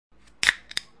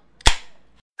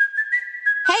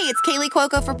it's Kaylee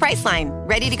Cuoco for Priceline.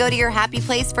 Ready to go to your happy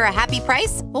place for a happy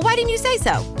price? Well, why didn't you say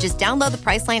so? Just download the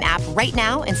Priceline app right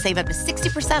now and save up to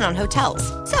 60% on hotels.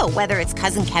 So whether it's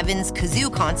Cousin Kevin's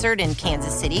Kazoo Concert in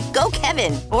Kansas City, go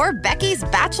Kevin, or Becky's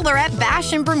Bachelorette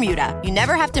Bash in Bermuda, you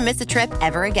never have to miss a trip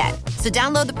ever again. So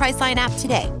download the Priceline app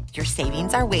today. Your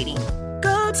savings are waiting.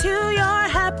 Go to your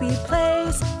happy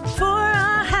place for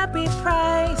a happy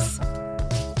price.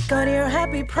 Go to your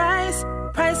happy price,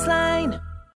 Priceline.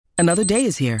 Another day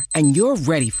is here, and you're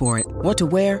ready for it. What to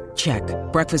wear? Check.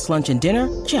 Breakfast, lunch, and dinner?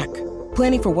 Check.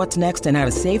 Planning for what's next and how to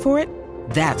save for it?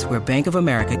 That's where Bank of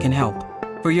America can help.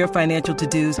 For your financial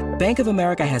to-dos, Bank of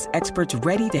America has experts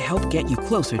ready to help get you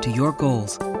closer to your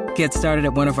goals. Get started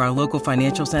at one of our local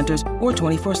financial centers or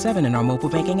 24/7 in our mobile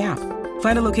banking app.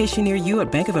 Find a location near you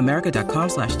at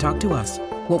bankofamerica.com/talktous.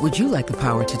 What would you like the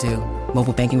power to do?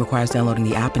 Mobile banking requires downloading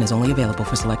the app and is only available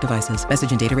for select devices. Message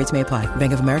and data rates may apply.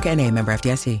 Bank of America N.A., member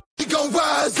FDIC. We gon'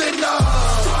 rise and in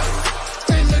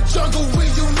the jungle we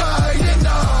unite and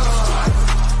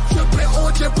tripping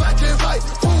orange and black and white.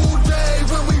 All day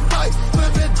when we fight,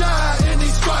 live and die in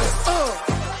these stripes.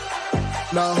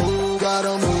 Now who got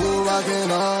 'em, who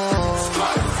rockin'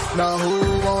 on? Now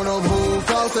who wanna move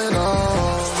crossing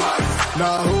on?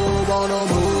 Now who wanna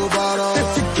move out on?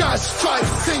 If you got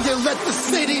stripes, then you let the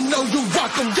city know you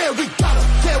rock 'em. Yeah, we got 'em,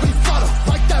 yeah, we fought 'em.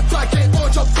 Like that black and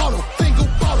orange up on 'em. Single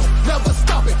bottle, never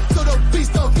stop it. So the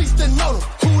beastin' on 'em.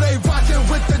 Who they rockin'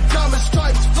 with the diamond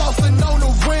stripes? Flossin' on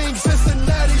the ring.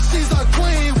 Cincinnati, she's our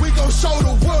queen. We gon' show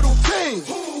the world who king.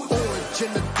 Orange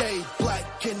in the day, black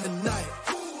in the night.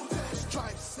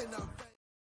 Stripes in our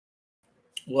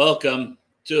veins. Welcome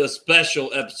to a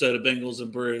special episode of Bengals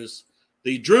and Brews.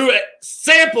 The Drew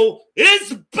Sample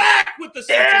is back with the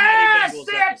Cincinnati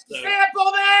Bengals episode.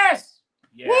 Sample this!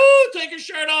 Yeah. Woo! Take your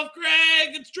shirt off,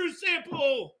 Greg. It's Drew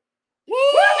Sample. Woo!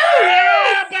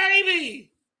 Yeah,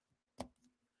 baby!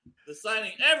 The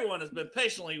signing everyone has been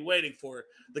patiently waiting for.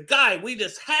 The guy we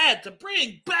just had to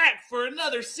bring back for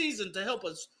another season to help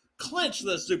us clinch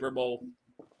the Super Bowl.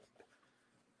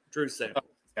 Drew Sample. Oh,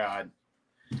 God.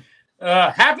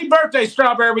 Happy birthday,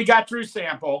 Strawberry. We got Drew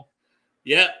Sample.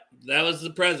 Yep, that was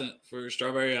the present for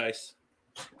Strawberry Ice.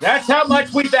 That's how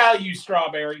much we value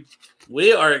Strawberry.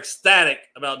 We are ecstatic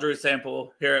about Drew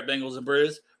Sample here at Bengals and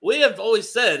Brews. We have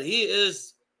always said he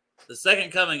is the second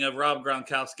coming of Rob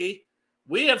Gronkowski.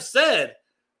 We have said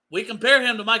we compare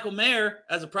him to Michael Mayer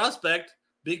as a prospect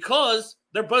because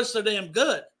they're both so damn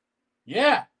good.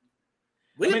 Yeah.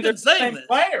 We've been saying this.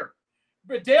 Player.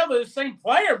 But Dale, they're the same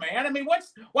player, man. I mean, why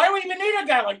do we even need a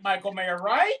guy like Michael Mayer,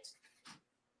 right?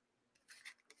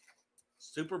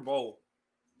 Super Bowl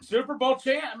champ.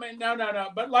 I mean, no.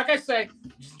 But like I say,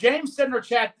 James said in our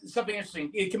chat something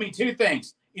interesting. It can mean two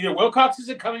things. Either Wilcox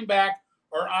isn't coming back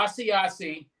or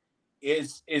Asiasi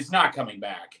is not coming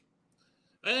back.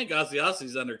 I think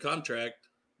Asiasi's under contract.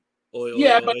 But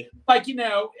like, I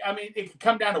mean, it could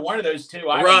come down to one of those two.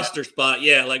 A roster spot,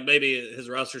 yeah. Like maybe his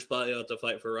roster spot, he'll have to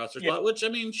fight for a roster spot, which, I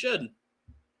mean, should.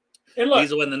 And look,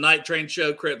 he's when the Night Train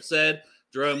show, Crip said,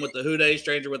 Jerome with the Houday,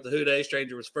 Stranger with the Houday.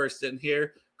 Stranger was first in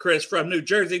here. Chris from New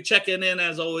Jersey checking in,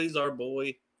 as always, our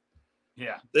boy.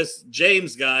 Yeah. This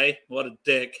James guy, what a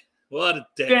dick. What a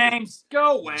dick. James,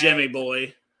 go away. Jimmy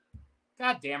boy.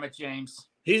 God damn it, James.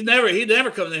 He never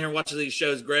comes in here and watches these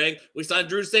shows, Greg. We signed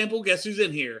Drew Sample. Guess who's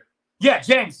in here? Yeah,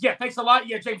 James. Yeah, thanks a lot.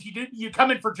 Yeah, James, you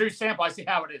come in for Drew Sample. I see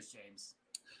how it is, James.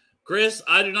 Chris,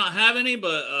 I do not have any,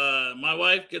 but my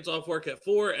wife gets off work at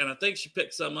 4, and I think she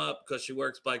picked some up because she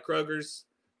works by Kroger's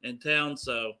in town.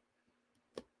 So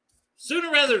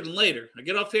sooner rather than later, I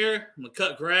get off here, I'm going to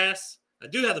cut grass. I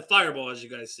do have the fireball, as you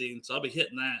guys seen, so I'll be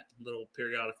hitting that a little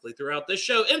periodically throughout this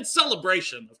show in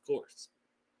celebration, of course,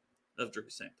 of Drew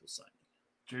Sample's signing.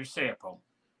 Drew Sample.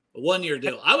 A 1-year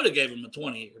deal. I would have gave him a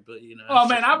 20-year, but, Oh,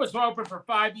 man, I was hoping for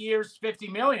 5 years, $50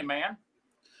 million, man.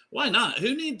 Why not?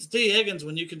 Who needs T. Higgins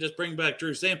when you can just bring back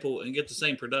Drew Sample and get the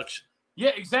same production?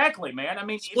 Yeah, exactly, man. I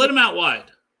mean, split them out wide.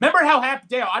 Remember how happy,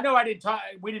 Dale, I know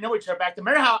we didn't know each other back then.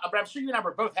 Remember but I'm sure you and I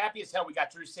were both happy as hell we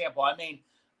got Drew Sample. I mean,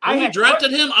 when we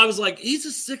drafted him, I was like, he's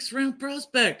a 6th-round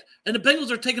prospect. And the Bengals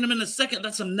are taking him in the 2nd.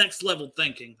 That's some next-level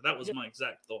thinking. That was my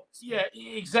exact thoughts. Yeah,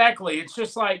 exactly. It's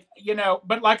just like,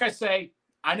 but like I say,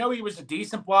 I know he was a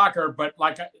decent blocker, but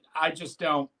like I just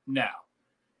don't know.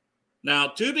 Now,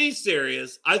 to be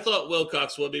serious, I thought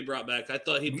Wilcox would be brought back. I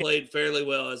thought he played fairly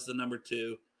well as the number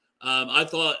 2. I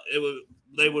thought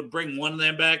they would bring one of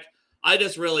them back. I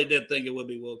just really did think it would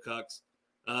be Wilcox.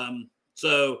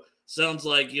 So sounds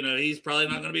like, he's probably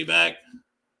not going to be back.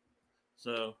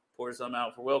 So pour some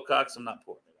out for Wilcox. I'm not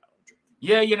pouring it out. I'm drinking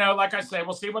Yeah, like I say,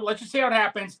 we'll see. Let's just see how it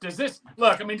happens. Does this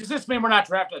mean we're not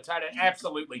drafting a tight end?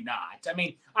 Absolutely not. I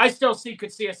mean, I still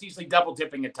could see us easily double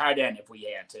dipping a tight end if we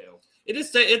had to.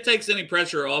 It takes any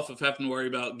pressure off of having to worry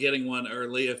about getting one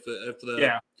early if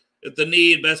the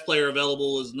need best player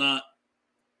available is not.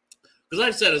 Because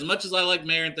I've said, as much as I like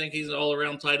Mayer and think he's an all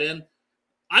around tight end,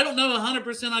 I don't know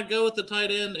 100% I'd go with the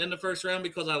tight end in the first round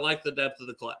because I like the depth of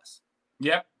the class.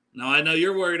 Yep. Now, I know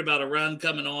you're worried about a run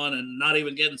coming on and not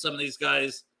even getting some of these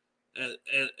guys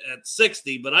at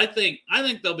 60, but I think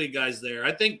there'll be guys there.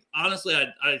 I think, honestly,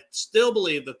 I still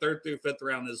believe the 3rd through 5th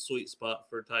round is a sweet spot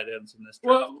for tight ends in this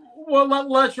draft. Well,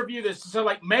 let's review this. So,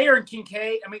 like, Mayer and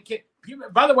Kincaid, I mean,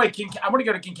 by the way, I want to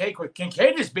go to Kincaid quick.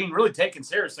 Kincaid is being really taken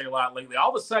seriously a lot lately.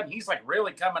 All of a sudden, he's, like,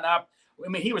 really coming up. I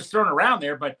mean, he was thrown around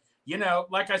there, but,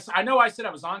 like I said, I said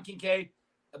I was on Kincaid,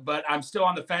 but I'm still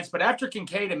on the fence. But after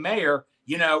Kincaid and Mayer,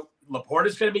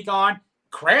 Laporta's going to be gone.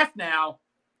 Kraft now,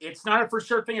 it's not a for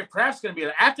sure thing if Kraft's going to be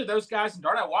there. After those guys and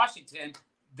Darnell Washington,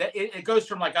 it goes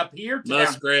from like up here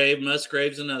to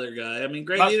Musgrave's another guy. I mean,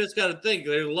 you just got to think.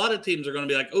 There's a lot of teams are going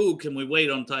to be like, oh, can we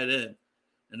wait on tight end?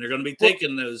 And they're going to be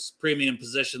taking those premium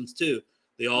positions too.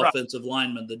 The offensive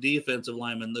linemen, the defensive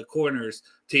linemen, the corners,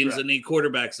 teams that need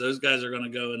quarterbacks. Those guys are going to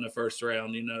go in the first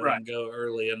round, and go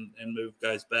early and move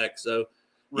guys back. So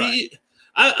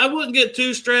I wouldn't get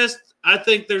too stressed. I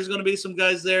think there's going to be some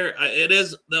guys there. It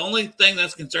is the only thing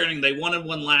that's concerning. They wanted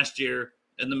one last year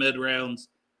in the mid rounds,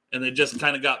 and they just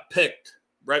kind of got picked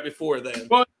right before then.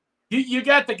 Well, you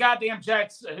got the goddamn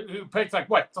Jets who picked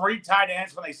 3 tight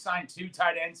ends when they signed 2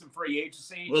 tight ends in free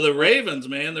agency. Well, the Ravens,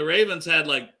 man, the Ravens had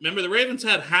remember the Ravens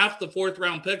had half the 4th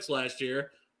round picks last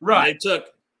year. Right.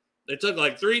 They took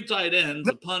like 3 tight ends,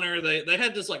 a punter. They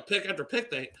had just pick after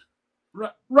pick.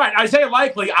 Right. Isaiah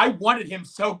Likely, I wanted him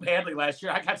so badly last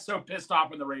year. I got so pissed off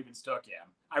when the Ravens took him.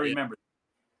 I remember.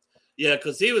 Yeah,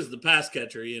 because he was the pass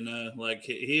catcher,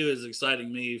 he was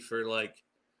exciting me for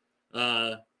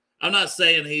I'm not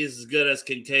saying he's as good as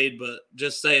Kincaid, but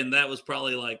just saying that was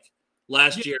probably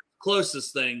last year's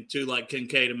closest thing to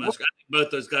Kincaid and Musgrave. I think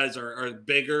both those guys are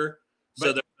bigger,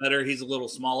 so they're better. He's a little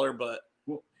smaller, but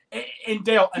and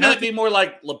Dale, it might be more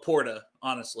like Laporta,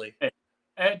 honestly.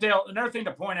 Dale, another thing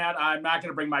to point out, I'm not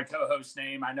going to bring my co-host's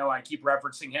name. I know I keep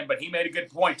referencing him, but he made a good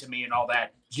point to me and all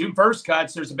that. June 1st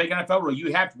cuts, there's a big NFL rule.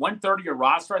 You have 1/3 of your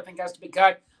roster, I think, has to be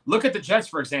cut. Look at the Jets,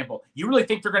 for example. You really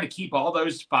think they're going to keep all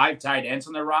those 5 tight ends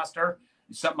on their roster?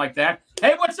 Something like that.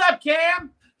 Hey, what's up,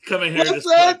 Cam? Coming here. What's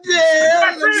up,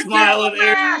 Dale? Smiling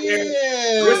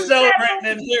here. We're celebrating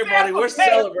in here, buddy. We're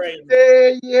celebrating.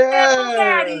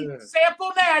 Yeah.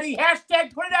 Sample Natty.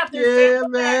 Hashtag put it out there. Yeah,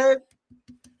 man.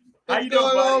 How you doing,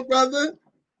 on, brother?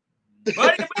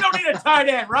 Buddy, we don't need a tight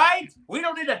end, right? We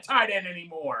don't need a tight end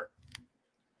anymore.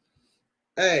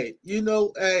 Hey,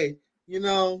 what's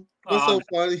so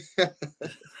funny?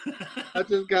 I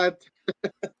just got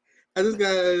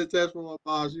a text from my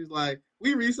mom. She's like,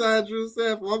 "We re-signed Drew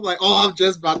Sample." I'm like, "Oh, I'm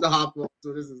just about to hop on,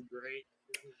 so this is great."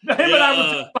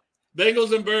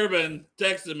 Bengals and Bourbon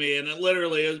texted me, and it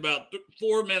was about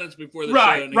 4 minutes before the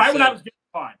show. Right when I was getting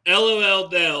on. LOL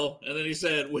Dell, and then he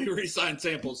said, "We re-signed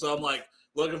Sample." So I'm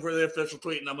looking for the official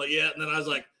tweet, and I'm yeah. And then I was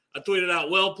I tweeted out,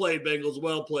 "Well played, Bengals,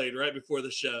 well played," right before the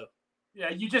show. Yeah,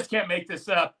 you just can't make this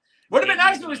up. Would have been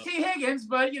nice if it was T. Higgins,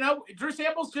 but, Drew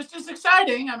Sample's just as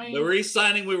exciting. I mean, the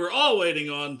re-signing we were all waiting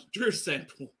on, Drew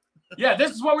Sample. Yeah,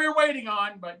 this is what we were waiting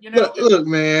on, but, Look,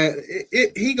 man,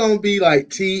 he going to be like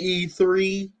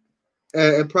TE3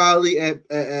 and probably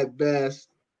at best.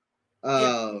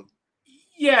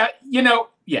 Yeah.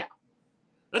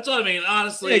 That's what I mean.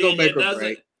 Honestly, it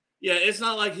doesn't. Yeah, it's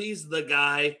not like he's the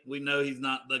guy. We know he's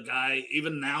not the guy.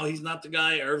 Even now, he's not the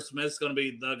guy. Irv Smith's going to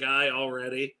be the guy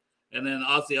already. And then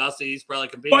Aussie, he's probably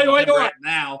competing with him right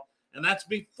now. And that's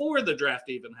before the draft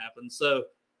even happened. So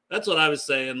that's what I was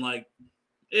saying.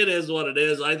 It is what it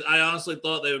is. I honestly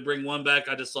thought they would bring one back.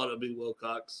 I just thought it would be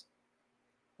Wilcox.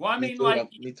 Well, I mean,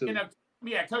 Me too.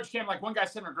 Coach Cam, one guy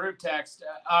sent a group text.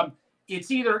 It's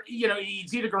either,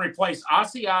 he's either going to replace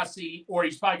Aussie, or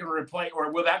he's probably going to replace,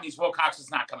 or that means Wilcox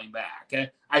is not coming back.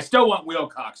 I still want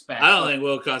Wilcox back. I don't think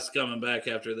Wilcox is coming back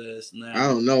after this. No. I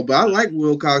don't know, but I like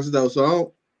Wilcox, though,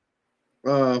 so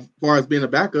as far as being a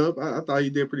backup, I thought he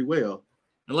did pretty well.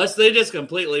 Unless they just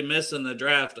completely miss in the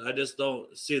draft, I just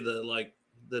don't see the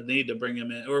need to bring him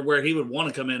in, or where he would want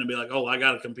to come in and be like, "Oh, I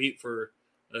got to compete for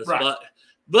a spot."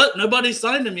 But nobody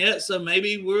signed him yet, so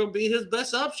maybe we'll be his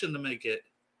best option to make it.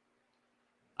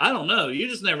 I don't know. You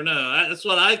just never know. That's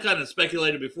what I kind of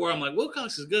speculated before. I'm like,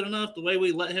 Wilcox is good enough the way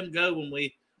we let him go when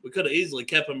we could have easily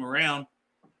kept him around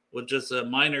with just a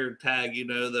minor tag. He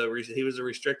was a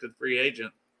restricted free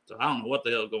agent. So I don't know what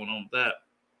the hell is going on with that.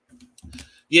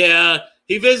 Yeah,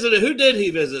 he visited. Who did he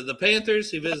visit? The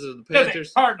Panthers? He visited the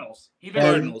Panthers? Cardinals.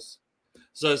 Cardinals.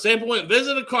 So Sample went and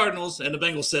visited the Cardinals, and the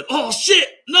Bengals said, "Oh, shit,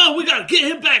 no, we got to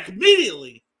get him back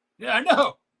immediately." Yeah, I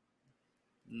know.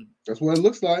 That's what it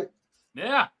looks like.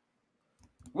 Yeah.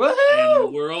 Woohoo!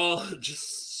 And we're all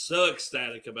just so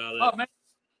ecstatic about it. Oh, man.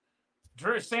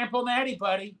 Drew, Sample natty,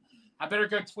 buddy. I better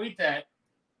go tweet that.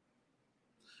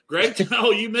 Greg,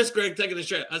 you missed Greg taking his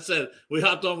shirt. I said, we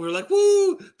hopped on. We were like,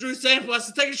 woo, Drew Sample. I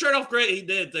said, take his shirt off, Greg. He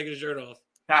did take his shirt off.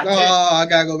 I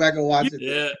got to go back and watch it.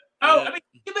 Yeah. Oh, I mean,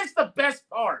 you missed the best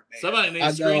part, man. Somebody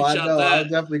needs to screenshot that. I'll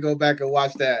definitely go back and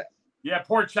watch that. Yeah,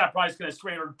 Pork Chop probably is going to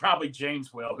screen, or probably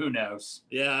James will. Who knows?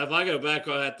 Yeah, if I go back,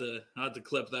 I'll have to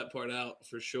clip that part out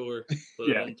for sure. Put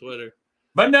it on Twitter.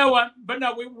 But no, what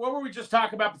were we just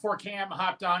talking about before Cam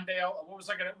hopped on, Dale? What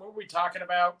were we talking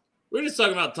about? We're just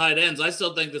talking about tight ends. I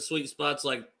still think the sweet spot's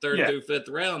like third through fifth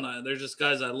round. There's just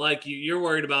guys I like. You're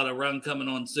worried about a run coming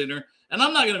on sooner. And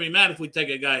I'm not going to be mad if we take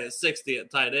a guy at 60 at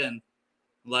tight end.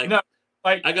 I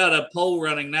got a poll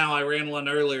running now. I ran one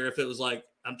earlier. If it was like,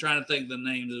 I'm trying to think the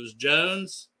names. It was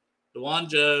Jones, DeJuan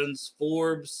Jones,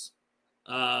 Forbes.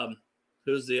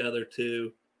 Who's the other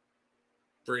two?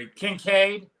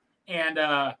 Kincaid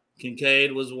and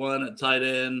Kincaid was one at tight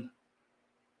end.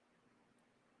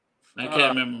 I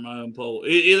can't remember my own poll.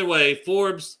 Either way,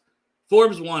 Forbes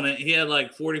won it. He had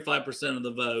like 45% of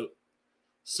the vote.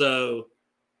 So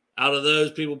out of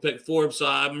those, people picked Forbes. So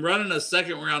I'm running a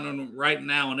second round right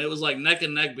now, and it was like neck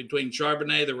and neck between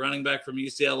Charbonnet, the running back from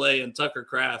UCLA, and Tucker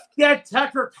Kraft. Get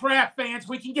Tucker Kraft, fans.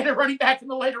 We can get a running back in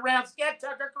the later rounds. Get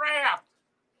Tucker Kraft.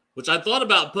 Which I thought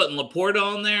about putting Laporta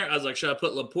on there. I was like, should I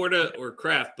put Laporta or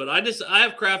Kraft? But I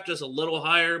have Kraft just a little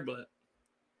higher, but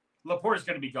Laporta's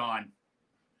going to be gone.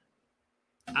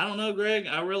 I don't know, Greg.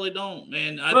 I really don't,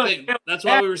 man. I think that's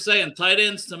why we were saying tight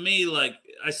ends to me. Like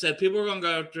I said, people are going to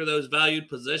go after those valued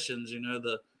positions. You know,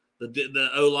 the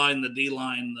O line, the D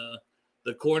line,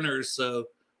 the corners. So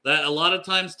that a lot of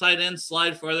times tight ends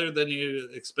slide further than you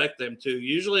expect them to.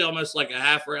 Usually, almost like a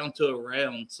half round to a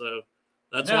round. So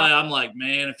that's why I'm like,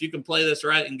 man, if you can play this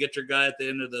right and get your guy at the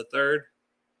end of the third,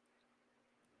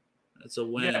 that's a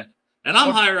win. Yeah. And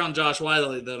I'm higher on Josh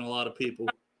Wiley than a lot of people.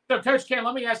 So, Coach Ken,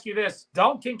 let me ask you this.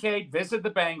 Dalton Kincaid visited the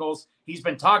Bengals. He's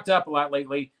been talked up a lot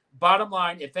lately. Bottom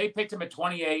line, if they picked him at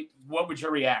 28, what would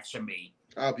your reaction be?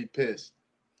 I'll be pissed.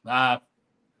 I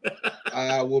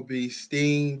will be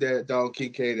steamed at Dalton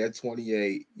Kincaid at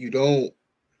 28. I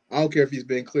don't care if he's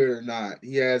been cleared or not.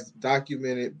 He has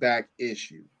documented back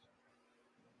issues.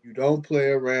 You don't play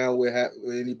around with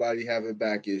anybody having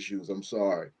back issues. I'm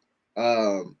sorry.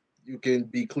 You can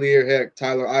be clear. Heck,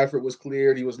 Tyler Eifert was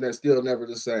cleared. He was still never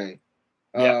the same.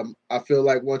 I feel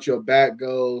like once your back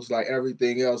goes, like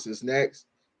everything else is next.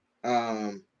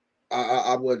 I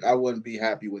wouldn't be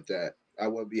happy with that. I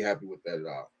wouldn't be happy with that at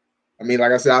all. I mean,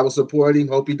 like I said, I would support him.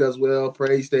 Hope he does well.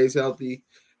 Pray he stays healthy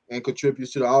and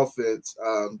contributes to the offense.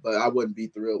 But I wouldn't be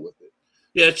thrilled with it.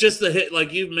 Yeah, it's just the hit,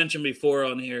 like you've mentioned before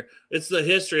on here. It's the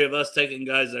history of us taking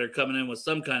guys that are coming in with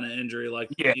some kind of injury, like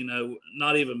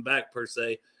not even back per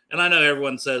se. And I know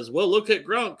everyone says, well, look at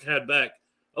Gronk had back.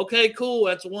 Okay, cool.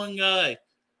 That's one guy.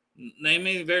 Name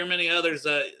me very many others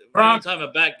that every time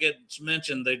a back gets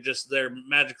mentioned, they're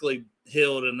magically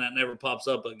healed and that never pops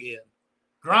up again.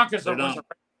 Gronk is a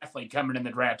athlete coming in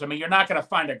the draft. I mean, you're not going to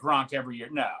find a Gronk every year.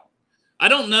 No. I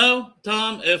don't know,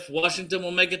 Tom, if Washington will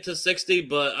make it to 60,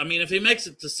 but I mean, if he makes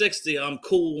it to 60, I'm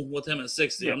cool with him at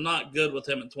 60. Yeah. I'm not good with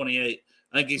him at 28.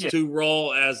 I think he's too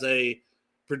raw as his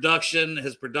production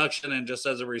and just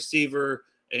as a receiver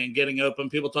and getting open.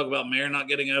 People talk about Mayer not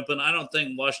getting open. I don't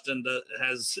think Washington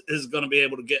is going to be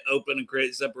able to get open and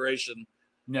create separation.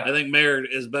 No. I think Mayer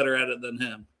is better at it than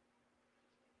him.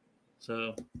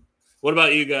 So what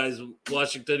about you guys?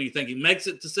 Washington, you think he makes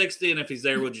it to 60? And if he's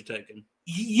there, would you take him?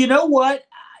 You know what?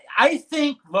 I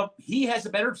think he has a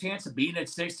better chance of being at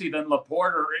 60 than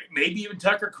Laporte or maybe even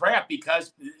Tucker Kraft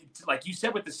because, like you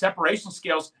said, with the separation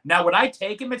skills. Now, would I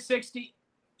take him at 60?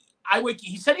 I would.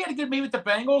 He said he had a good meet with the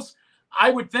Bengals. I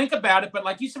would think about it, but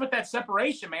like you said, with that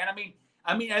separation, man.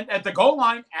 I mean, at the goal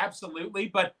line, absolutely.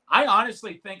 But I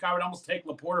honestly think I would almost take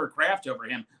Laporte or Kraft over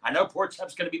him. I know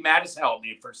Portchup's going to be mad as hell at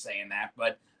me for saying that,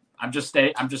 but I'm just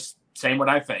saying what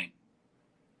I think.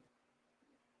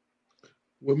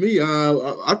 With me,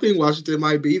 I think Washington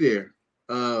might be there.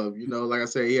 Like I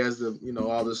say, he has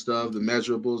all the stuff, the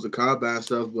measurables, the combine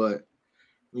stuff. But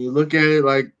when you look at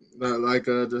it,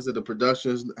 the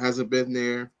production hasn't been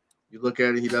there. You look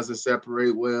at it, he doesn't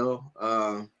separate well.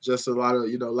 Just a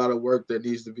lot of work that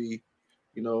needs to be,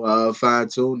 fine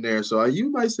tuned there. So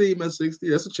you might see him at 60.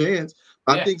 That's a chance.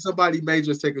 I think somebody may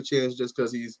just take a chance just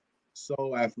because he's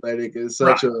so athletic and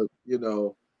such a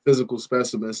physical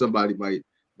specimen. Somebody might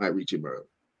reach him early.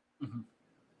 Mhm.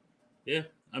 Yeah,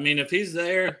 I mean, if he's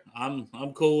there, I'm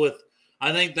cool with.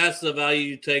 I think that's the value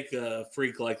you take a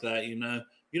freak like that. You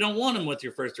don't want him with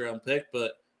your first round pick,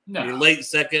 but your late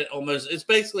second, almost. It's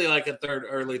basically like a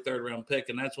early third round pick,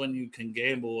 and that's when you can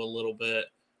gamble a little bit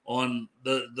on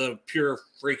the pure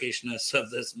freakishness of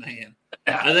this man.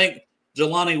 I think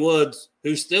Jelani Woods,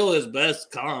 who's still his best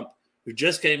comp, who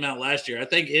just came out last year. I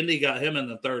think Indy got him in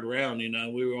the third round.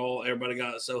 Everybody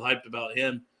got so hyped about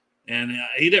him. And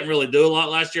he didn't really do a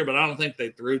lot last year, but I don't think they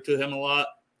threw to him a lot.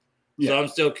 Yeah. So I'm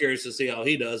still curious to see how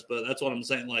he does. But that's what I'm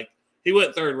saying. Like, he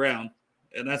went third round,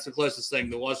 and that's the closest thing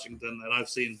to Washington that I've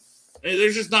seen.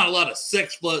 There's just not a lot of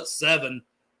 6'7"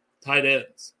 tight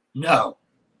ends. No.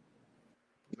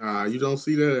 You don't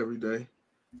see that every day.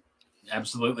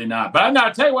 Absolutely not. But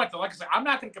I'll tell you what, though, like I said, I'm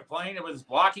not going to complain with his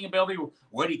blocking ability,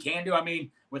 what he can do. I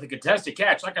mean, with a contested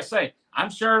catch, like I say, I'm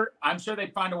sure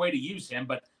they'd find a way to use him.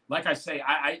 But like I say,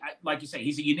 I like you say,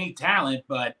 he's a unique talent,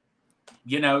 but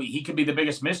he could be the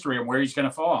biggest mystery of where he's going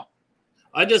to fall.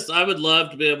 I would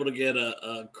love to be able to get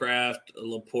a Kraft, a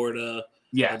Laporta,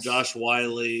 a Josh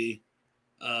Wiley,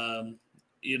 and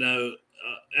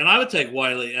I would take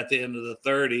Wiley at the end of the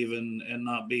third even and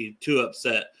not be too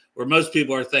upset. Where most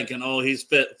people are thinking, oh, he's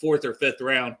fourth or fifth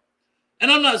round.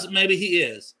 And I'm not, maybe he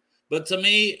is. But to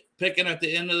me, picking at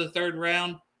the end of the third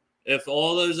round, if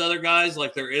all those other guys,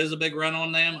 like there is a big run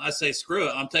on them, I say screw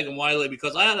it. I'm taking Wiley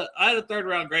because I had a third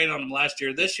round grade on him last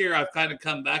year. This year, I've kind of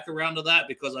come back around to that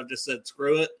because I've just said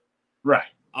screw it. Right.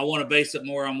 I want to base it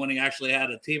more on when he actually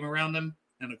had a team around him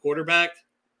and a quarterback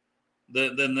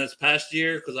than this past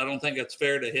year because I don't think it's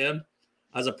fair to him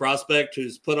as a prospect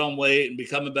who's put on weight and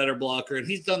become a better blocker. And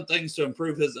he's done things to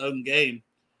improve his own game.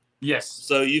 Yes.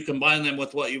 So you combine them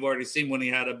with what you've already seen when he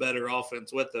had a better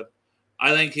offense with him.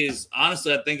 I think he's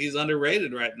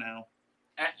underrated right now.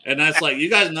 And that's like, you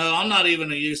guys know, I'm not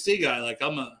even a UC guy. Like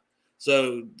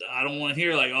so I don't want to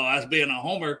hear like, oh, that's being a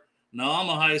homer. No, I'm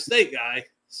a Ohio State guy.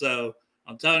 So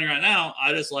I'm telling you right now,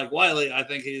 I just like Wiley. I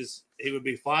think he would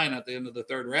be fine at the end of the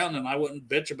third round, and I wouldn't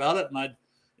bitch about it. And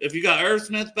if you got Irv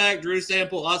Smith back, Drew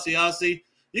Sample, Ossie,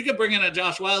 you could bring in a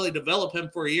Josh Wiley, develop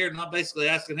him for a year, not basically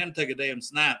asking him to take a damn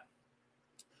snap.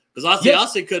 Because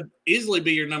Ossie could easily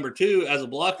be your number two as a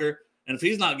blocker. And if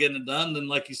he's not getting it done, then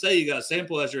like you say, you got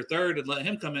Sample as your third and let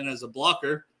him come in as a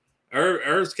blocker.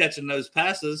 Irv's catching those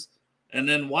passes. And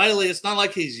then Wiley, it's not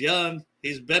like he's young.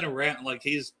 He's been around, like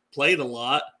he's played a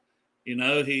lot.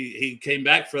 He came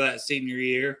back for that senior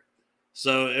year.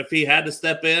 So if he had to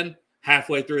step in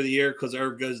halfway through the year because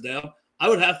Irv goes down, I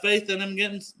would have faith in him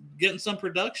getting some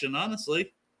production,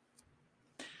 honestly.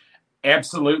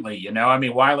 Absolutely. I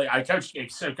mean, Wiley, Coach Cam,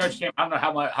 I don't know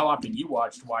how often you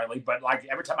watched Wiley, but like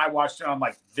every time I watched him, I'm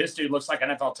like, this dude looks like an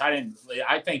NFL tight end.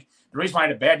 I think the reason why he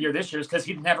had a bad year this year is because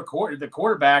he didn't have the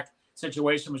quarterback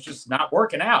situation was just not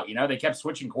working out. They kept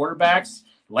switching quarterbacks.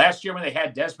 Last year when they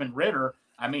had Desmond Ridder,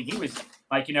 I mean, he was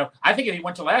like, I think if he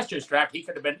went to last year's draft, he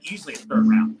could have been easily a third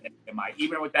round.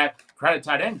 Even with that crowded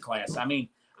tight end class. I mean,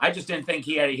 I just didn't think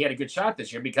he had a good shot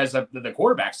this year because of the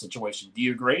quarterback situation. Do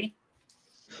you agree?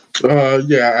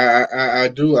 Yeah, I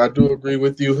do agree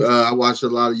with you. I watched a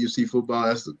lot of UC football.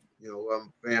 That's I'm a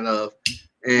fan of.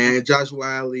 And Josh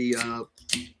Wiley,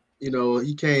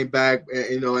 he came back,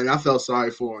 and I felt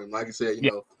sorry for him. Like I said,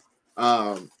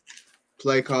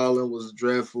 play calling was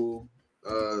dreadful.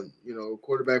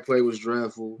 Quarterback play was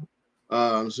dreadful.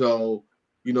 So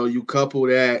you couple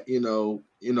that,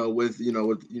 with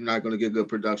you're not going to get good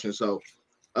production. So.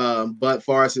 But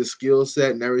far as his skill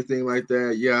set and everything like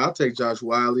that, yeah, I'll take Josh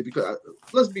Wiley because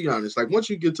let's be honest, like once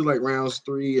you get to like rounds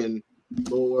 3 and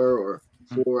lower or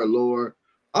 4 or lower,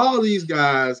 all these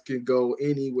guys can go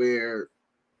anywhere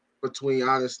between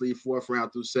honestly 4th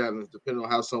round through 7th, depending on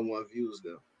how someone views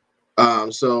them.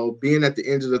 So being at the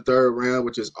end of the 3rd round,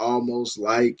 which is almost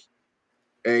like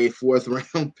a 4th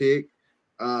round pick,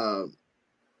 Wiley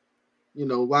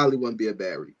wouldn't be a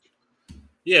bad reach.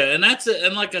 Yeah, and that's it.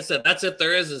 And like I said, that's if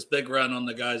there is this big run on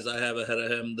the guys I have ahead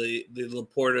of him, the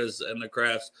Laportas and the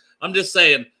Crafts. I'm just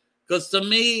saying, because to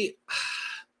me,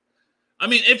 I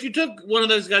mean, if you took one of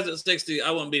those guys at 60,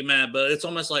 I wouldn't be mad. But it's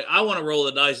almost like I want to roll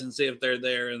the dice and see if they're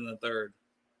there in the 3rd.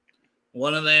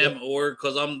 One of them, or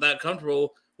because I'm that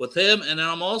comfortable with him. And then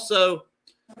I'm also,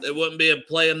 it wouldn't be a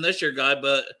play him this year guy,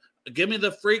 but give me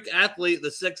the freak athlete, the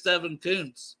 6'7"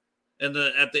 Kuntz. And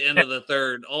at the end of the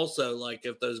 3rd, also, like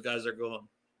if those guys are going.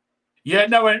 Yeah,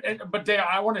 no, but Dan,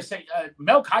 I want to say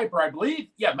Mel Kiper, I believe.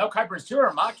 Yeah, Mel Kiper is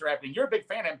Durham mock draft, and you're a big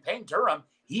fan of Payne Durham.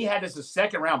 he had as a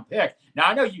second-round pick. Now,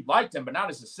 I know you liked him, but not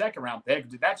as a second-round pick.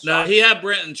 That's no, he had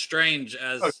Brenton Strange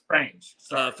as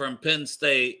from Penn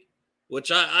State,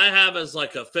 which I have as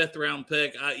like a 5th-round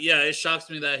pick. It shocks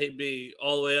me that he'd be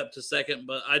all the way up to second,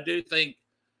 but I do think,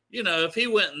 if he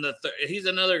went in the third, he's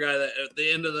another guy that at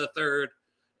the end of the third,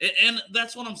 and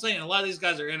that's what I'm saying. A lot of these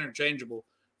guys are interchangeable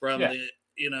from the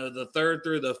 3rd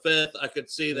through the 5th. I could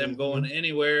see them going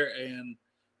anywhere, and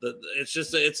it's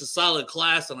a solid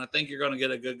class, and I think you're going to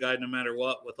get a good guy no matter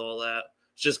what with all that.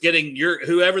 It's just getting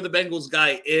whoever the Bengals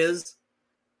guy is,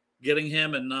 getting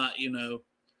him and not,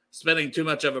 spending too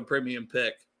much of a premium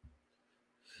pick.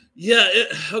 Yeah,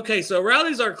 okay, so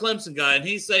Rowdy's our Clemson guy, and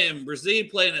he's saying Brazil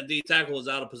playing at D tackle is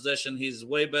out of position. He's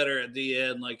way better at D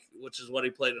end, which is what he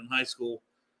played in high school.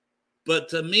 But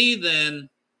to me, then,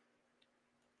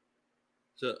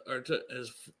 if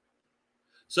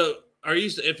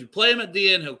you play him at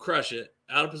D end, he'll crush it.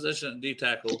 Out of position at D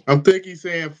tackle. I think he's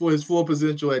saying for his full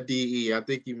potential at DE. I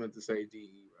think he meant to say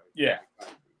DE, right?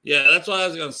 Yeah, that's what I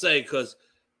was going to say, because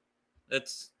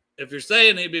if you're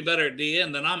saying he'd be better at D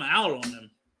end, then I'm out on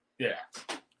him. Yeah.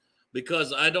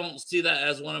 Because I don't see that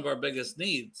as one of our biggest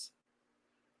needs.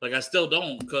 I still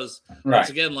don't, because once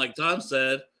again, like Tom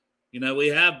said, we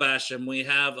have Basham. We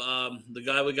have the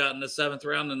guy we got in the 7th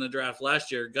round in the draft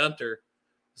last year, Gunter.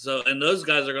 So, and those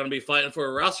guys are going to be fighting for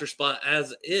a roster spot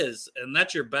as is, and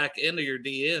that's your back end of your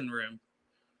DN room.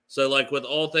 So, with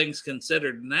all things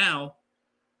considered now,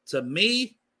 to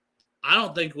me, I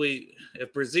don't think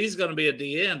if Brazil's going to be a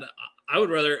DN, I would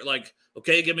rather,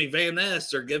 okay, give me Van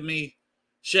Ness or give me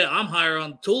shit. I'm higher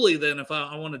on Tooley than if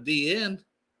I want a DN.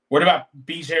 What about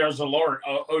BJ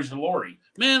Ojulari?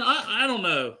 Man, I don't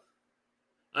know.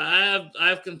 I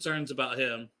have concerns about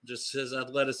him, just his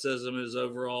athleticism, his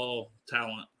overall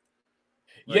talent.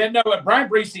 But Brian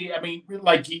Breesy, I mean,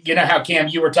 how Cam,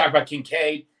 you were talking about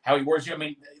Kincaid, how he works you. I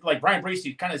mean, Brian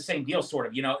Breesy, kind of the same deal, sort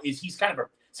of. He's kind of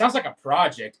sounds like a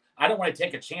project. I don't want to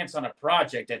take a chance on a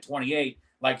project at 28.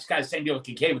 It's kind of the same deal with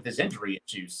Kincaid with his injury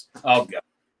issues. Oh, God.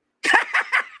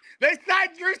 They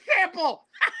signed Drew Sample.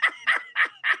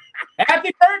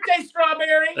 Happy birthday,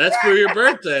 Strawberry. That's for your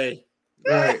birthday.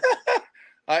 Right.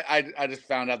 I just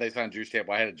found out they signed Drew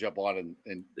Sample. I had to jump on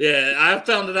and yeah, I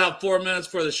found it out 4 minutes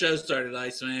before the show started,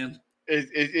 Iceman.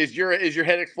 Is your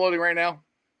head exploding right now?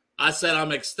 I said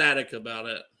I'm ecstatic about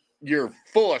it. You're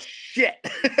full of shit.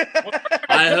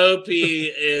 I hope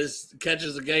he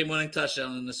catches a game-winning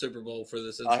touchdown in the Super Bowl for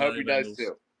the Cincinnati I hope he Bengals. does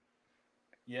too.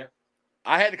 Yeah.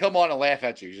 I had to come on and laugh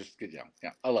at you. Just good job.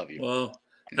 Yeah, I love you. Well,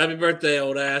 happy birthday,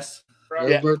 old ass.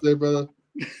 Happy birthday, brother.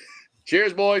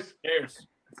 Cheers, boys. Cheers.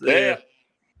 Yeah.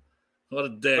 What a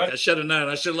dick. I should have known.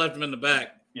 I should have left him in the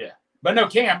back. Yeah. But no,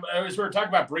 Cam, as we were talking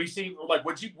about Breesy,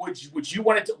 would you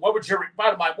want it to, what would your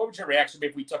reaction be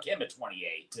if we took him at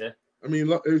 28? I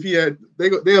mean, if he had,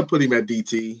 they'll put him at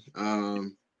DT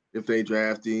if they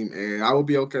draft him, and I would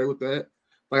be okay with that.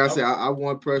 Like I said, I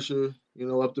want pressure,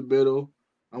 up the middle.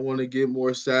 I want to get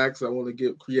more sacks. I want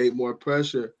to create more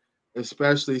pressure,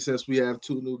 especially since we have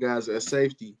 2 new guys at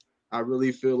safety. I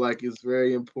really feel like it's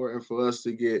very important for us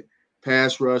to get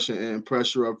pass rush and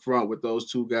pressure up front with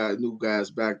those 2 new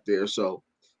guys back there. So,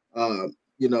 hey,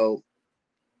 you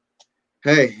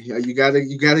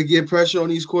gotta get pressure on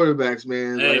these quarterbacks,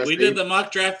 man. Hey, we did the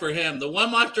mock draft for him. The one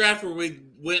mock draft where we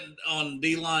went on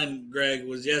D-line, Greg,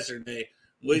 was yesterday.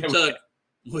 We took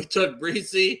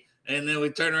Breesy, and then we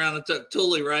turned around and took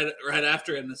Tooley right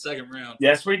after in the 2nd round.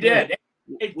 Yes, we did.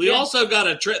 We also got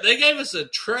a trade. They gave us a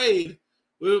trade.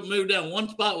 We moved down 1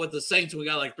 spot with the Saints, and we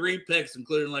got 3 picks,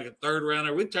 including a 3rd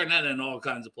rounder. We turned that into all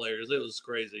kinds of players. It was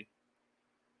crazy.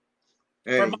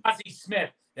 Hey. For Mozzie Smith.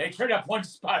 They turned up 1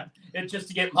 spot just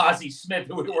to get Mozzie Smith,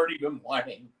 who we weren't even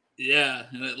wanting. Yeah,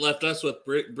 and it left us with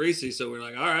Breesy, so we're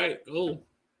like, all right, cool.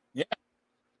 Yeah.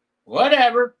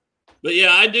 Whatever. But,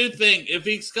 yeah, I do think if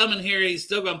he's coming here, he's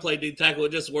still going to play D tackle.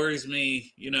 It just worries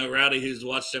me, Rowdy, who's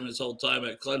watched him his whole time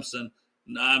at Clemson,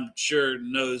 I'm sure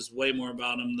knows way more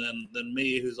about him than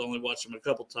me, who's only watched him a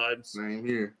couple times. Same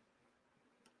here.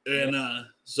 And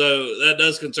so that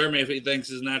does concern me if he thinks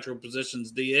his natural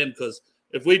position's DN, because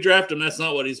if we draft him, that's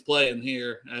not what he's playing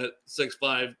here at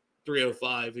 6'5",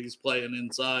 305. He's playing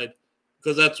inside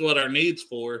because that's what our need's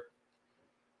for.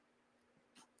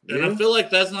 And I feel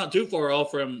like that's not too far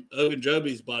off from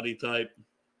Ogunjobi's body type.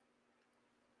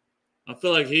 I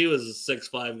feel like he was a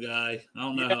 6'5" guy. I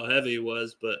don't know how heavy he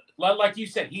was, but like you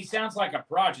said, he sounds like a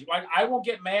project. I won't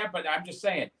get mad, but I'm just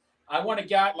saying, I want a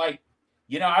guy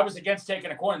I was against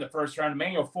taking a corner in the 1st round.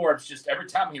 Emmanuel Forbes, just every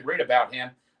time you read about him,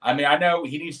 I mean, I know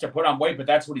he needs to put on weight, but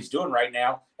that's what he's doing right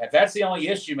now. If that's the only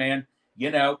issue, man,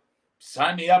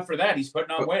 Sign me up for that. He's putting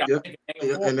on weight.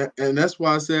 And that's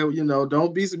why I said,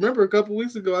 don't be. Remember a couple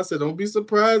weeks ago, I said, don't be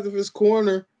surprised if it's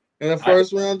corner and a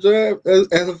first round draft and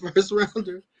a first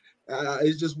rounder.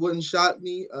 It just wouldn't shock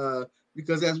me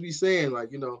because as we saying,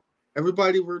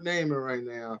 everybody we're naming right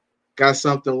now got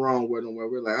something wrong with them where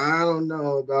we're like, I don't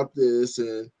know about this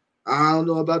and I don't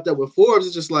know about that. With Forbes,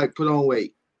 it's just like put on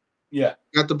weight. Yeah,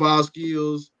 you got the ball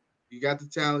skills, you got the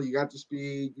talent, you got the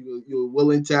speed, you're a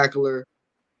willing tackler.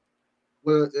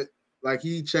 Well,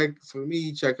 he checked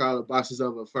all the boxes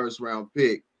of a first round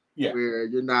pick, where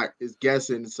you're not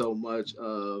guessing so much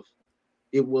of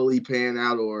it will he pan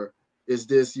out or is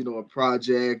this a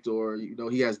project or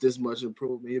he has this much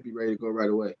improvement, he'll be ready to go right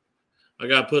away. I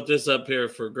gotta put this up here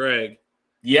for Greg.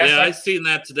 Yes, yeah, I seen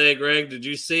that today, Greg. Did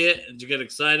you see it? Did you get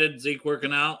excited? Zeke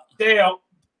working out? Dale,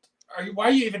 why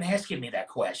are you even asking me that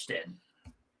question?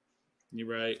 You're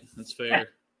right. That's fair.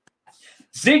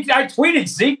 Zeke, I tweeted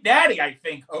Zeke Daddy, I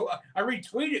think. Oh, I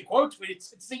retweeted, quote tweeted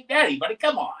Zeke Daddy, buddy.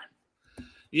 Come on.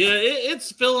 Yeah,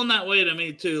 it's feeling that way to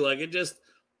me too. Like it just,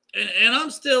 and I'm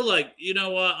still like, you know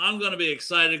what? I'm going to be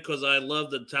excited because I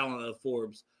love the talent of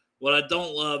Forbes. What I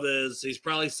don't love is he's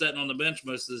probably sitting on the bench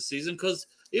most of the season because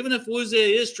even if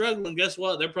Wuzie is struggling, guess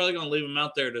what? They're probably going to leave him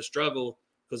out there to struggle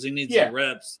because he needs the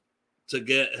reps to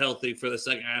get healthy for the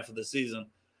second half of the season.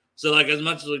 So, as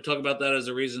much as we talk about that as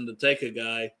a reason to take a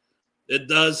guy, it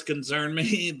does concern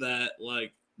me that,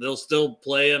 they'll still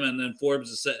play him and then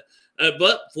Forbes is set.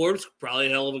 But Forbes probably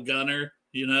a hell of a gunner,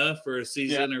 for a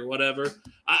season or whatever.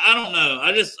 I don't know.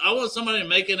 I want somebody to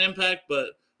make an impact, but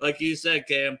like you said,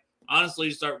 Cam, honestly,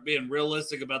 you start being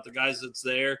realistic about the guys that's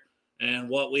there and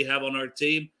what we have on our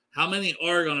team. How many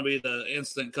are going to be the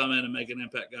instant come in and make an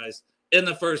impact guys in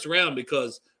the first round?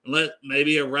 Because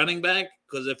maybe a running back,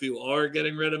 because if you are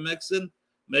getting rid of Mixon,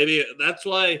 maybe that's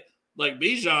why,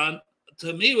 Bijan,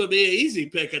 to me, would be an easy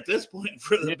pick at this point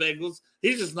for the Bengals.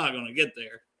 He's just not going to get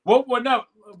there. Well, no,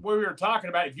 what we were talking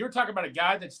about, if you're talking about a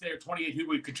guy that's there 28 who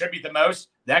would contribute the most,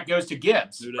 that goes to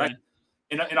Gibbs, right?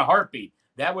 In a heartbeat.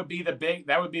 That would be the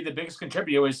biggest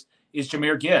contributor is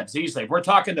Jahmyr Gibbs easily. If we're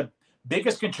talking the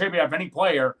biggest contributor of any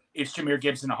player, it's Jahmyr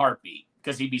Gibbs in a heartbeat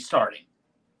because he'd be starting.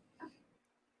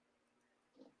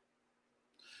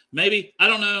 Maybe. I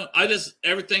don't know.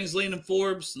 Everything's leaning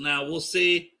Forbes. Now we'll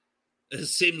see. It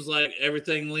seems like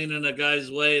everything leaning a guy's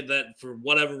way that for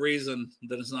whatever reason,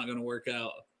 that it's not going to work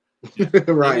out.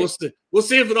 Right. We'll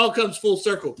see if it all comes full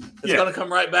circle. It's going to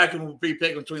come right back and we'll be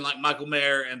picking between Michael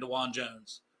Mayer and DeJuan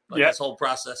Jones. This whole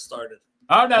process started.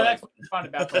 Oh, no, that's what's fun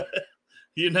about that.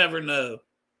 You never know.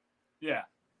 Yeah.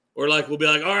 Or we'll be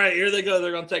like, all right, here they go.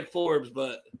 They're going to take Forbes,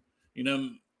 but,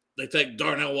 they take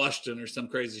Darnell Washington or some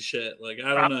crazy shit.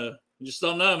 I don't know. You just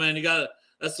don't know, man.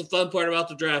 That's the fun part about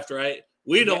the draft, right?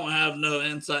 We don't have no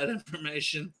inside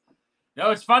information.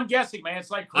 No, it's fun guessing, man. It's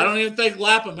like I don't even think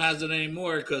Lapham has it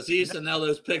anymore because he used to nail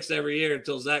those picks every year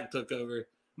until Zach took over.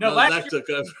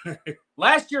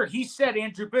 Last year he said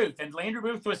Andrew Booth, and Andrew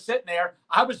Booth was sitting there.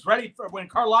 I was ready for when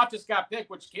Karlaftis got picked,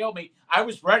 which killed me. I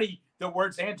was ready the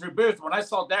words Andrew Booth. When I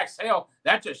saw Dax Hill,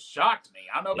 that just shocked me.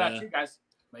 I don't know about you guys,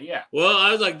 but yeah. Well, I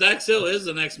was like, Dax Hill is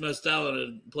the next most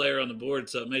talented player on the board,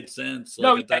 so it made sense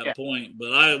at that point.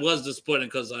 But I was disappointed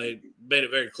because I made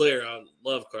it very clear I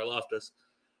love Karlaftis.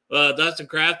 Dustin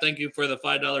Kraft, thank you for the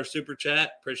 $5 super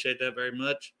chat. Appreciate that very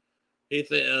much.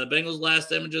 Bengals'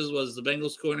 last images was the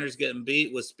Bengals corners getting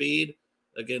beat with speed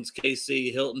against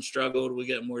KC. Hilton struggled. We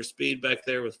get more speed back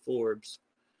there with Forbes.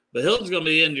 But Hilton's going to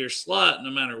be in your slot no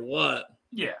matter what.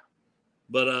 Yeah.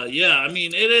 But,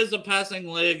 it is a passing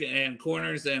league and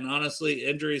corners, and honestly,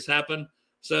 injuries happen.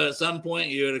 So at some point,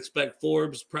 you would expect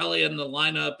Forbes probably in the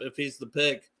lineup if he's the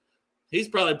pick. He's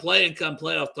probably playing come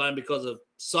playoff time because of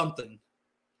something.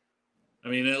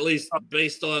 At least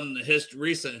based on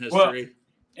recent history. Well,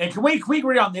 and can we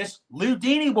agree on this?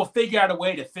 Ludini will figure out a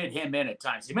way to fit him in at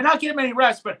times. He may not get him any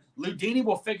rest, but Ludini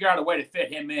will figure out a way to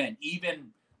fit him in,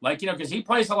 even because he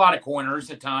plays a lot of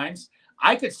corners at times.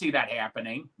 I could see that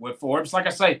happening with Forbes. Like I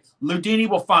say, Ludini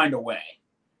will find a way.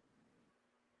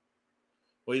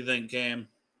 What do you think, Cam?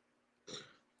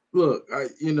 Look,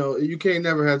 you can't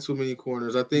never have too many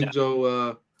corners. I think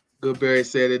Joe Goodberry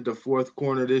said it. The fourth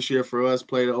corner this year for us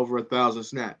played over 1,000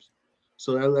 snaps.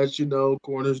 So that lets you know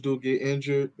corners do get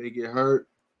injured. They get hurt.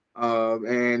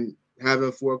 And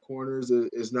having four corners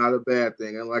is not a bad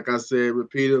thing. And like I said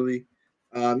repeatedly,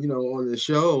 on the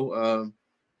show,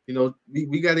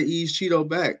 we got to ease Cheeto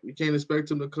back. We can't expect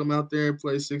him to come out there and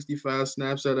play 65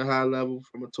 snaps at a high level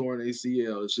from a torn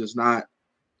ACL. It's just not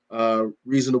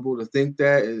reasonable to think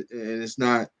that, and it's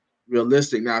not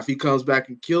realistic. Now, if he comes back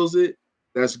and kills it,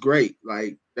 that's great.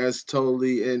 That's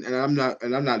totally, and I'm not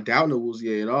doubting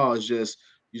Awuzie at all. It's just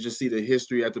you just see the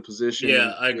history at the position. Yeah,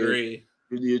 and I agree.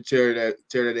 You tear that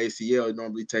ACL, it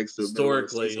normally takes the middle of the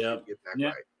Historically, season yeah. to get back Yeah.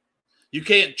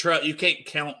 right. You can't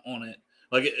count on it.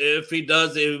 Like if he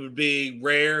does, it would be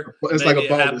rare. It's Maybe like a it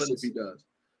bonus happens. if he does.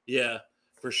 Yeah,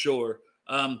 for sure.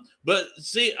 But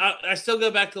see, I still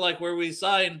go back to like where we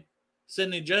signed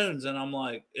Sidney Jones, and I'm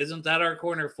like, isn't that our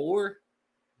corner 4?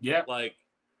 Yeah. Like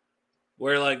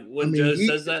where like when Joe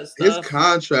says that his stuff,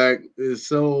 contract is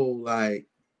so like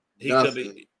he nothing.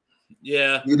 could be.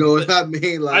 Yeah, You know what I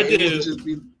mean? Like I it do. would just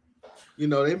be,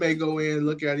 they may go in and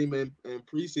look at him in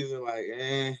preseason like,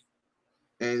 and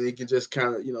they can just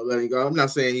kind of let him go. I'm not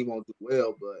saying he won't do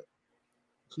well, but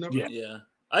it's never. Yeah.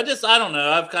 I don't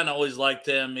know. I've kind of always liked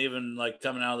him, even like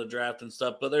coming out of the draft and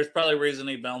stuff. But there's probably a reason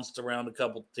he bounced around a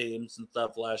couple teams and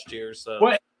stuff last year. So,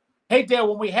 well, hey Dale,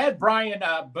 when we had Brian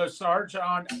Bosarge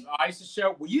on Ice's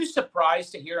show, were you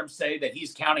surprised to hear him say that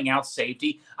he's counting out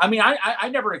safety? I mean, I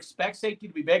never expect safety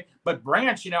to be big, but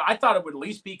Branch, I thought it would at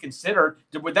least be considered.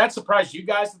 Would that surprise you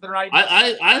guys that they're not?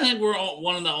 I think we're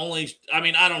one of the only. I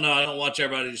mean, I don't know. I don't watch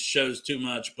everybody's shows too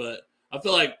much, but I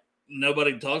feel like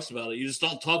nobody talks about it. You just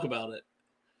don't talk about it.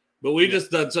 But we just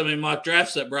done so many mock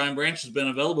drafts that Brian Branch has been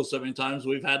available so many times.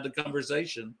 We've had the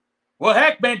conversation. Well,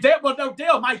 heck, man, no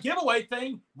deal. My giveaway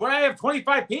thing, where I have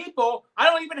 25 people, I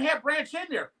don't even have Branch in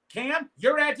there. Cam,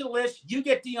 you're added to the list. You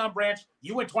get Deion Branch.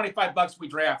 You win $25 if we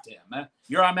draft him.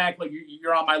 You're automatically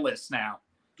you're on my list now.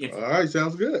 All right,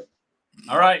 sounds good.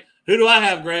 All right. Who do I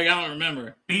have, Greg? I don't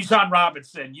remember. Bijan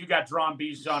Robinson. You got drawn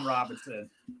Bijan Robinson.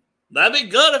 That'd be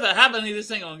good if it happened. He just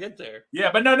ain't gonna get there.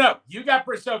 Yeah, but no. You got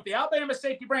so if the Alabama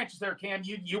safety branch is there, Cam,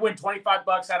 you win $25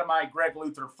 out of my Greg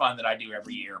Luther fund that I do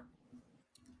every year.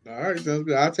 All right, sounds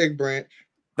good. I'll take Branch.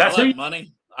 That's I like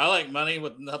money. I like money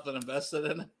with nothing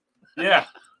invested in it. Yeah.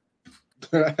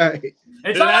 Right.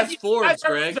 It's Who not has like Forbes,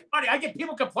 Greg? money. I get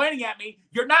people complaining at me.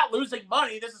 You're not losing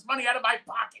money. This is money out of my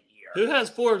pocket here. Who has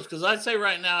Forbes? Because I'd say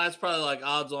right now that's probably like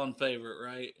odds-on favorite,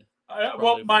 right?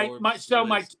 Well, my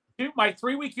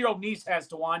 3-week-old niece has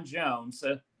DeJuan Jones.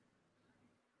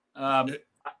 I'd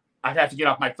have to get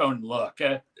off my phone and look.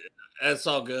 That's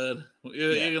all good.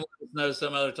 You can let us know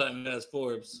some other time who has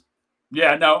Forbes.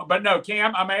 Yeah, no,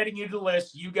 Cam, I'm adding you to the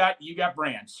list. You got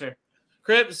Branch.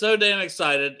 Crip, so damn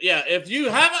excited. Yeah, if you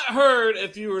haven't heard,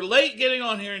 if you were late getting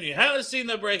on here and you haven't seen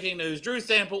the breaking news, Drew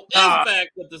Sample is back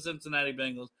with the Cincinnati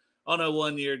Bengals on a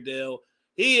 1-year deal.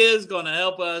 He is going to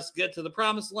help us get to the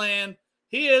promised land.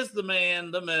 He is the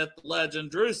man, the myth, the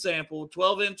legend, Drew Sample,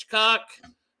 12-inch cock,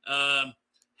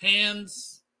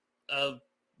 hands,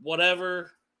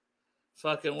 whatever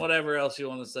else you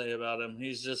want to say about him.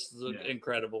 He's just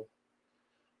incredible.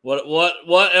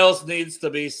 What else needs to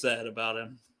be said about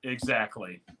him?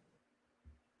 Exactly.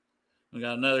 We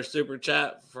got another super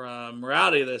chat from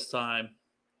Rowdy this time.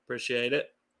 Appreciate it.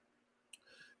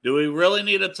 Do we really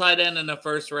need a tight end in the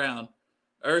first round?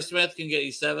 Irv Smith can get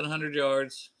you 700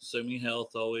 yards, assuming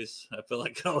health always. I feel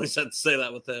like I always have to say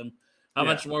that with him. How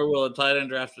much more will a tight end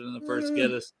drafted in the first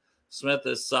get us? Smith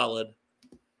is solid.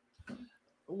 I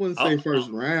wouldn't say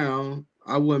first round.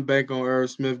 I wouldn't bank on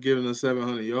Irv Smith giving us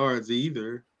 700 yards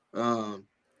either. You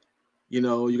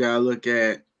got to look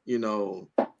at,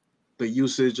 the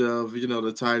usage of,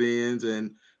 the tight ends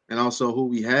and also who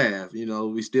we have.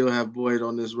 We still have Boyd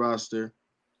on this roster.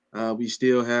 We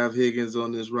still have Higgins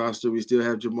on this roster. We still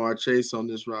have Jamar Chase on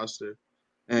this roster.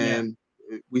 And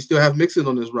we still have Mixon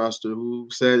on this roster, who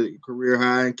set career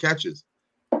high in catches.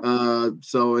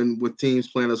 And with teams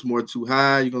playing us more too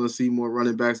high, you're going to see more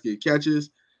running backs get catches.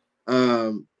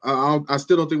 I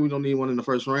still don't think we don't need one in the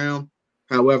first round.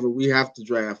 However, we have to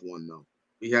draft one, though.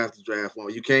 We have to draft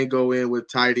one. You can't go in with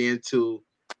tight end 2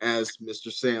 as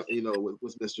Mr. Sam,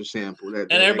 with Mr. Sample.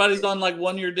 Everybody's on like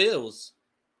 1-year deals.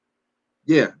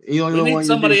 Yeah. We need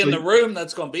somebody in the room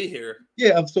that's going to be here.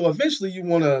 Yeah. So eventually you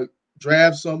want to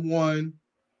draft someone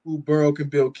who Burrow can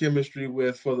build chemistry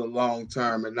with for the long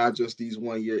term and not just these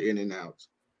 1 year in and outs.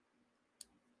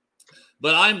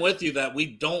 But I'm with you that we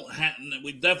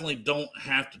definitely don't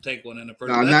have to take one in the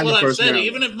first. No, that's what I've said.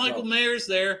 Even if Michael Mayer's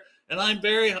there, and I'm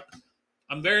very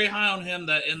high on him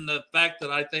that in the fact that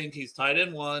I think he's tight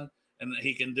end 1 and that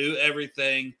he can do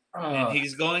everything, and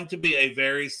he's going to be a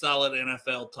very solid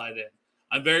NFL tight end.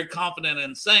 I'm very confident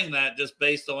in saying that just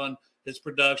based on his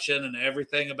production and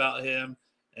everything about him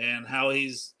and how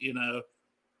he's,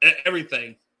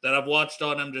 everything that I've watched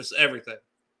on him, just everything.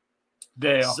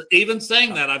 Dale. Even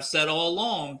saying that, I've said all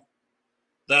along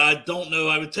that I don't know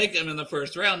I would take him in the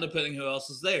first round, depending who else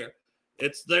is there.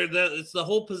 It's the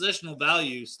whole positional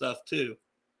value stuff too,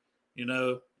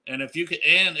 And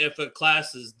if a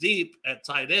class is deep at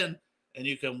tight end, and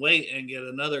you can wait and get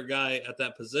another guy at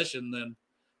that position, then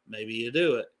maybe you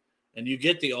do it. And you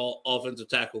get the offensive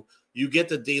tackle. You get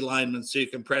the D lineman so you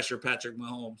can pressure Patrick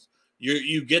Mahomes.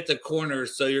 You get the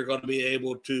corners so you're going to be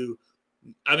able to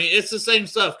 – I mean, it's the same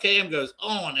stuff. Cam goes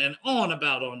on and on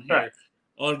about on here, Right.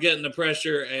 on getting the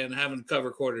pressure and having to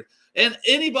cover quarters. And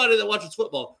anybody that watches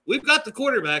football, we've got the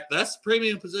quarterback. That's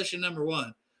premium position number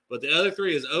one. But the other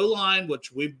three is O-line,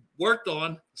 which we've worked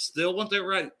on. Still want that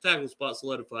right tackle spot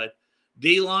solidified.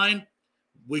 D-line,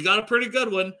 we got a pretty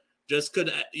good one. Just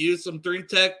could use some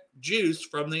three-tech juice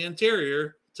from the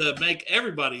interior to make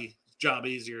everybody's job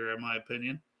easier, in my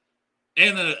opinion.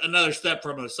 And then another step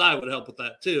from Osai would help with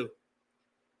that too.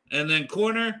 And then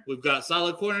corner, we've got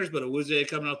solid corners, but Awuzie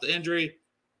coming off the injury.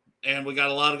 And we got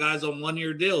a lot of guys on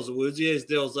one-year deals. Awuzie's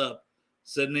deal's up.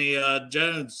 Sidney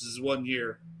Jones is 1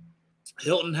 year.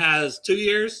 Hilton has 2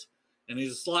 years, and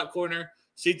he's a slot corner.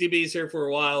 CTB's here for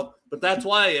a while. But that's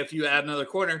why if you add another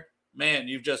corner, man,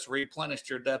 you've just replenished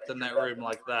your depth in that room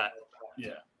like that.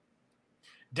 Yeah.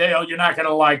 Dale, you're not going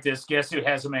to like this. Guess who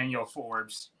has Emmanuel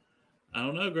Forbes? I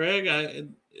don't know, Greg.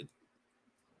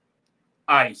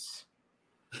 Ice.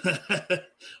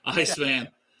 Iceman.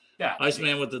 Yeah.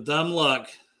 Iceman with the dumb luck.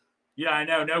 Yeah, I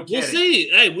know. No kidding. We'll see.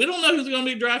 Hey, we don't know who's going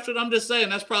to be drafted. I'm just saying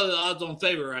that's probably the odds-on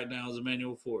favorite right now is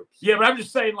Emmanuel Forbes. Yeah, but I'm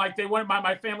just saying, like, they went.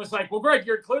 My family's like, well, Greg,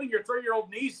 you're including your 3-year-old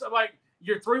niece. I'm like,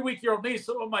 your 3-week-old niece.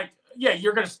 So I'm like, yeah,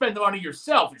 you're going to spend the money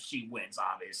yourself if she wins,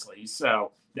 obviously.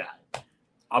 So yeah,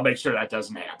 I'll make sure that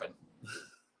doesn't happen.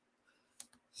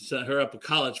 Set her up a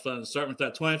college fund, starting with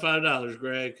that $25,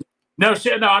 Greg. No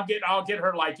shit. No, I'll get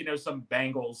her like some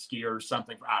Bengals gear or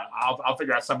something. I'll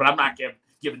figure out something. But I'm not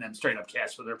giving them straight up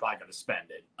cash, so they're probably going to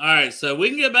spend it. All right, so we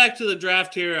can get back to the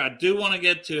draft here. I do want to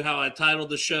get to how I titled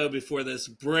the show before this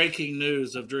breaking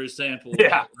news of Drew Sample.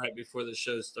 Yeah. Right before the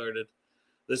show started.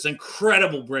 This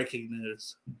incredible breaking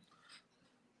news.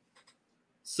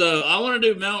 So I want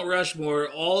to do Mount Rushmore,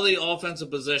 all the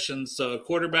offensive positions. So a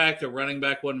quarterback, a running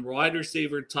back, one wide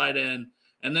receiver, tight end,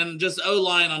 and then just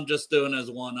O-line I'm just doing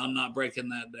as one. I'm not breaking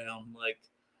that down. Like,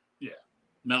 yeah,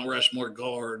 Mount Rushmore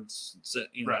guards,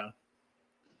 you know. Right.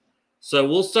 So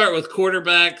we'll start with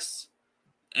quarterbacks.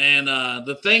 And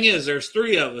the thing is, there's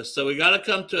 3 of us. So we got to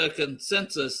come to a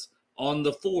consensus on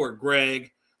the 4,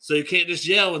 Greg. So you can't just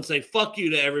yell and say, fuck you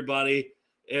to everybody.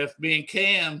 If me and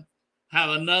Cam have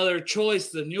another choice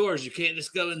than yours, you can't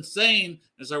just go insane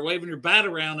and start waving your bat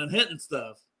around and hitting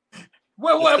stuff.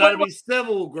 It's got to be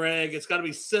civil, Greg. It's got to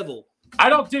be civil. I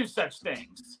don't do such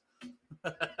things.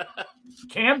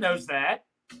 Cam knows that.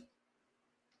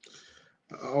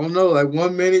 I don't know. Like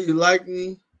 1 minute you like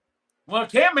me, Well,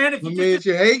 Cam, man, if 1 you minute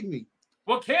you hate me.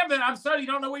 well, Cam, then I'm sorry you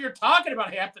don't know what you're talking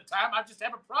about half the time. I just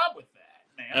have a problem with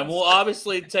that, man. And we'll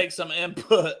obviously take some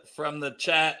input from the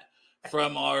chat,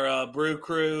 from our Brew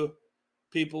Crew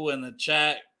people in the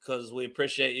chat, because we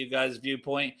appreciate you guys'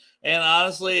 viewpoint. And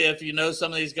honestly, if you know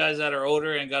some of these guys that are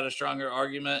older and got a stronger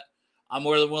argument, I'm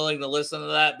more than willing to listen to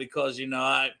that because, you know,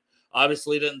 I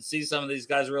obviously didn't see some of these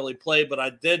guys really play, but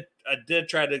I did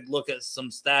try to look at some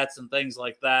stats and things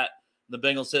like that, the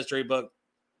Bengals history book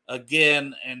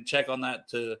again, and check on that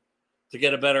to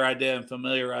get a better idea and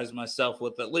familiarize myself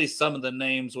with at least some of the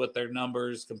names with their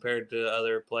numbers compared to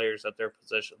other players at their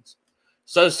positions.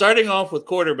 So starting off with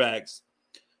quarterbacks,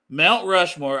 Mount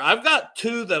Rushmore, I've got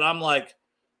 2 that I'm like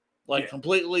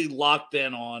completely locked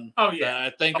in on. Oh, yeah. That I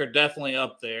think are definitely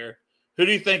up there. Who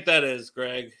do you think that is,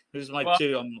 Greg? Who's my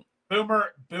 2?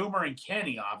 Boomer and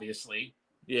Kenny, obviously.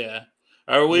 Yeah.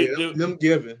 Are we them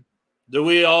given? Do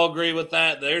we all agree with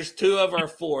that? There's 2 of our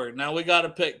 4. Now we got to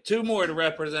pick 2 more to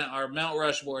represent our Mount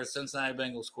Rushmore Cincinnati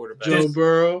Bengals quarterback. Joe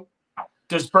Burrow.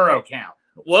 Does Burrow count?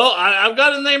 Well, I've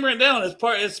got his name written down. It's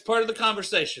part of the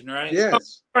conversation, right?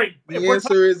 Yes. All right. The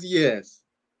answer is yes.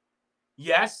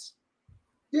 Yes.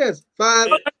 Yes. 5.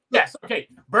 Yes. Okay.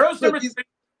 Burrow's number 3.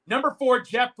 Number 4,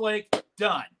 Jeff Blake.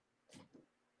 Done.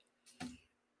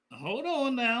 Hold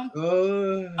on now.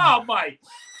 Oh my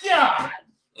God.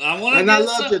 I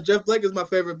love it. Jeff Blake is my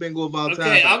favorite Bengal of all time.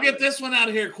 Okay, I'll get this one out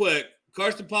of here quick.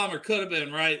 Carson Palmer could have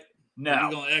been, right? No.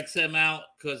 We're going to X him out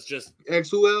because just X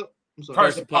who else? I'm sorry.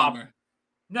 Carson Palmer.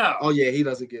 No. Oh, yeah, he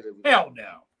doesn't get it. Hell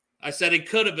no. I said he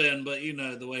could have been, but you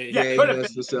know the way. Yeah, he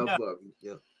messed himself up.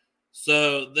 Yeah.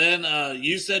 So then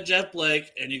you said Jeff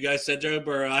Blake, and you guys said Joe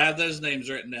Burrow. I have those names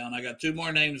written down. I got 2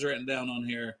 more names written down on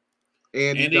here.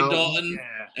 Andy Dalton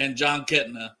and John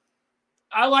Kitna.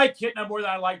 I like Kitna more than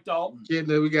I like Dalton.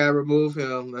 Kitna, we got to remove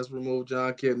him. Let's remove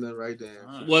John Kitna right there.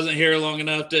 Wasn't here long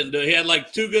enough, didn't do it. He had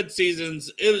like 2 good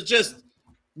seasons. It was just.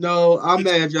 No, I'm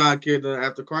mad at John Kitna.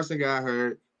 After Carson got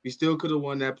hurt, he still could have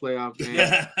won that playoff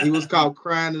game. He was caught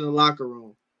crying in the locker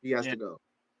room. He has to go.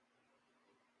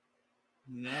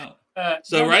 No.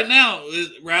 So right now,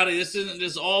 Rowdy, this isn't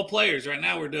just all players. Right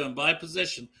now, we're doing by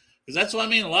position because that's what I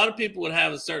mean. A lot of people would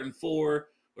have a certain 4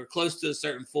 or close to a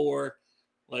certain 4,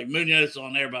 like Munoz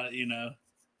on everybody,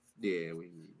 Yeah,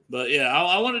 But yeah,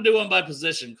 I want to do one by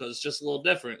position because it's just a little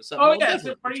different. Something a little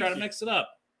different. We're trying to mix it up.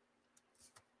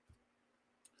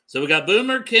 So we got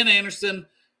Boomer, Ken Anderson,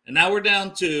 and now we're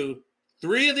down to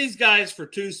 3 of these guys for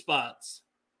 2 spots: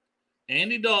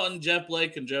 Andy Dalton, Jeff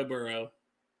Blake, and Joe Burrow.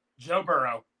 Joe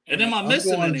Burrow. And am I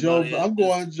missing anybody? I'm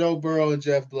going Joe Burrow and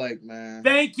Jeff Blake, man.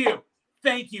 Thank you,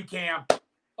 Cam.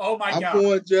 Oh my God. I'm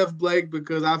going Jeff Blake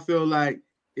because I feel like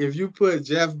if you put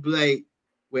Jeff Blake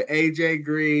with AJ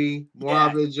Green,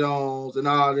 Marvin Jones, and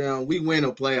all them, we win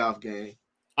a playoff game.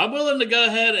 I'm willing to go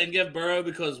ahead and give Burrow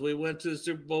because we went to the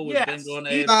Super Bowl. We've been going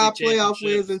to AFC 5 playoff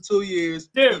wins in 2 years.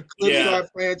 Dude, he clipped our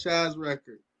franchise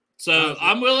record. So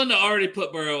I'm willing to already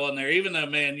put Burrow on there, even though,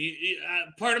 man,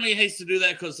 part of me hates to do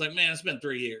that because, like, man, it's been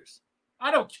 3 years.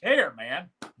 I don't care, man.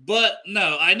 But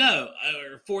no, I know,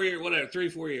 or 4 years, whatever,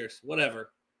 3-4 years,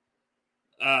 whatever.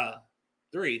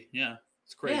 3, yeah,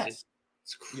 it's crazy. Yes.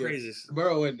 It's crazy. Yeah.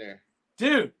 Burrow in there,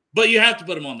 dude. But you have to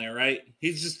put him on there, right?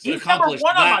 He's accomplished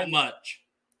that much.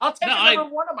 I'll take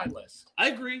number 1 on my list. I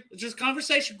agree. It's just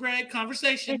conversation, Greg.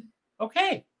 Conversation.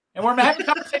 Okay, and we're having a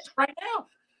conversation right now.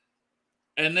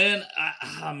 And then,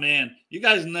 man, you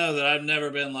guys know that I've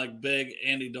never been like big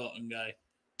Andy Dalton guy.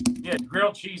 Yeah,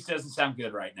 grilled cheese doesn't sound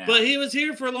good right now. But he was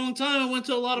here for a long time and went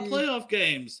to a lot of playoff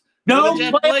games. No,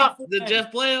 did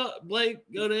Jeff Blake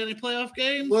go to any playoff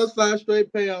games? Was 5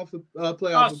 straight playoff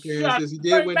appearances. He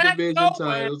did win division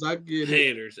titles. I get it.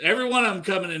 Haters. Every one of them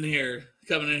coming in here,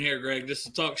 Greg, just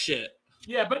to talk shit.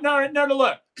 Yeah, but no,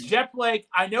 look, Jeff Blake,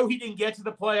 I know he didn't get to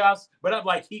the playoffs, but I'm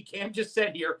like, Cam just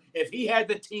said here, if he had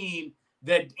the team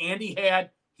that Andy had,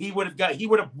 he would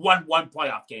have won 1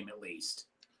 playoff game at least.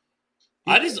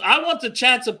 I want the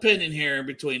chat's opinion here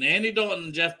between Andy Dalton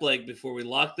and Jeff Blake before we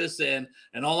lock this in.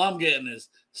 And all I'm getting is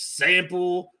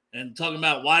sample and talking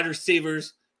about wide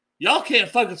receivers. Y'all can't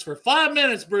fuck us for 5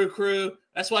 minutes, Brew Crew.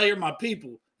 That's why you're my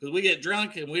people. Because we get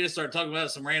drunk and we just start talking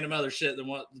about some random other shit than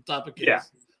what the topic is. Yeah.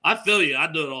 I feel you.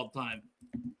 I do it all the time.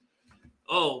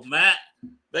 Oh, Matt.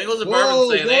 Bengals and Bourbon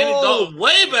saying Andy Dalton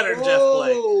way better than Jeff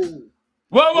Blake.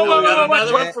 Whoa.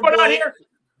 What's on here?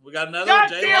 We got another. God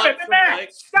damn it,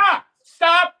 Matt. Stop.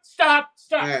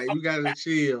 Yeah, you got to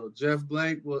chill. Jeff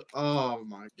Blake was, oh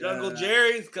my God. Jungle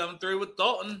Jerry's coming through with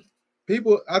Dalton.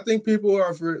 I think people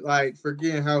are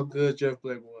forgetting how good Jeff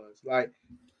Blake was. Like,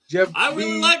 I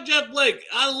really like Jeff Blake.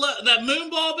 I love that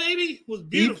moonball baby was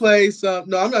beautiful. He played some.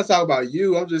 No, I'm not talking about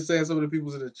you. I'm just saying some of the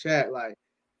people in the chat. Like,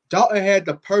 Dalton had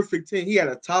the perfect team. He had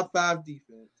a top 5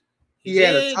 defense. He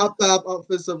had a top 5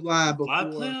 offensive line before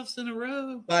 5 playoffs in a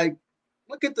row. Like,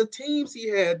 look at the teams he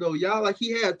had, though, y'all. Like,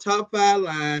 he had top 5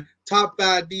 line, top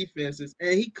 5 defenses,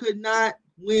 and he could not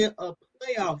win a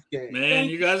playoff game. Man,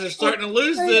 you guys are starting to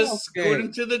lose this,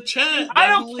 according to the chat. I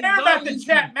don't care about the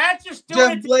chat. Matt just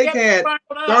doing Jeff Blake had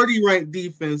 30 ranked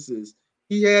defenses.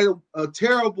 He had a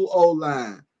terrible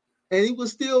O-line, and he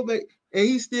still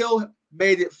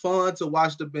made it fun to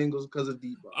watch the Bengals because of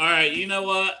Debo. All right, you know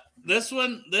what? This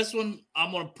one,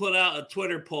 I'm going to put out a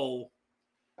Twitter poll,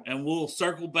 and we'll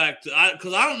circle back to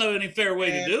because I don't know any fair way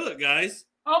to do it, guys.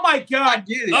 Oh my God! I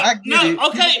get it.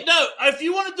 No. If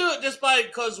you want to do it just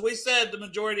because we said the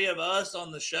majority of us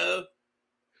on the show,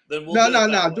 then we'll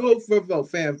do it for vote,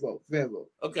 fan vote.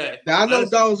 Okay. Now I know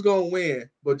Dalton's gonna win,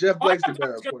 but Jeff Blake's the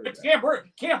better quarterback.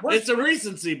 It's a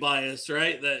recency bias,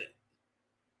 right? That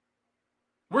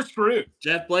we're screwed.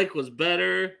 Jeff Blake was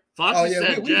better. Foxy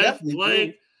said Jeff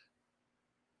Blake.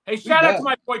 Hey, shout out to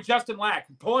my boy Justin Lack.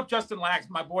 Pull up Justin Lack,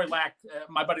 my boy Lack,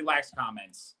 my buddy Lack's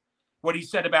comments. What he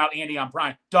said about Andy on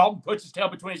prime. Dalton puts his tail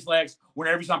between his legs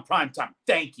whenever he's on prime time.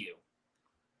 Thank you.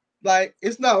 Like,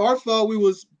 it's not our fault we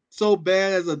was so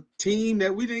bad as a team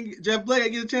that we didn't Jeff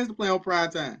Blake get a chance to play on prime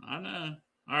time. I know.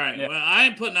 All right. Yeah. Well, I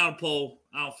ain't putting out a poll.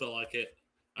 I don't feel like it.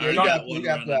 You got to put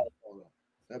out a poll.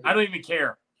 I don't even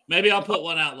care. Maybe I'll put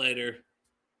one out later.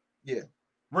 Yeah.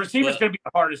 Receiver's going to be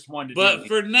the hardest one to do. But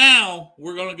for now,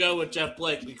 we're going to go with Jeff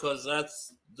Blake because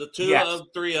that's the 2 of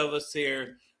 3 of us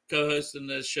here co-hosting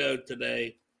this show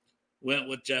today went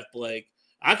with Jeff Blake.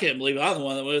 I can't believe I'm the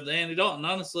one that went with Andy Dalton,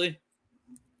 honestly.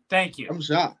 Thank you. I'm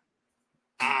shocked.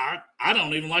 I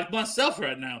don't even like myself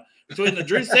right now. Between the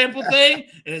Drew Sample thing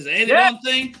and his Andy Dalton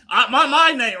thing, my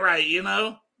mind ain't right, you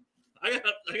know? I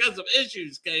got some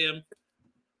issues, Cam.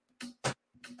 But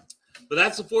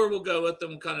that's the 4 we'll go with them.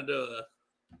 We'll kind of do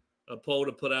a poll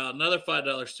to put out. Another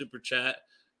 $5 super chat.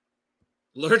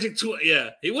 Allergic to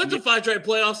he went to 5 straight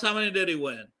playoffs. How many did he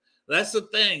win? That's the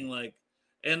thing. Like,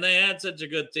 and they had such a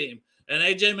good team. And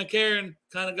A.J. McCarron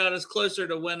kind of got us closer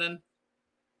to winning.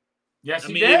 Yes, I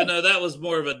mean, he did. even though that was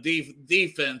more of a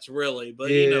defense, really,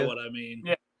 but you know what I mean.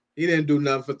 Yeah. He didn't do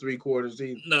nothing for 3 quarters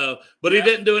either. No, but he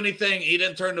didn't do anything. He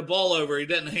didn't turn the ball over. He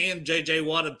didn't hand J.J.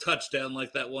 Watt a touchdown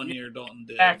like that one year Dalton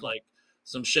did. Exactly. Like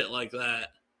some shit like that.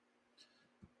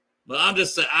 But I'm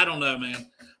just saying, I don't know, man.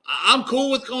 I'm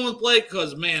cool with going with Blake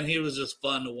because, man, he was just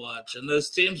fun to watch. And those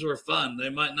teams were fun. They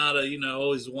might not have,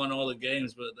 always won all the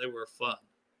games, but they were fun.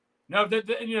 No,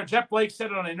 Jeff Blake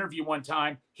said it on an interview one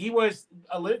time. He was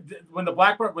when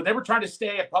they were trying to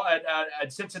stay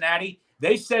at Cincinnati.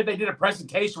 They said they did a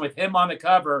presentation with him on the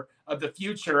cover of the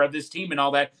future of this team and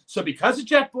all that. So because of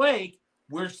Jeff Blake,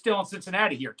 we're still in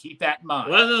Cincinnati here. Keep that in mind.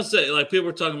 Well, I was gonna say, like people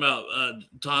were talking about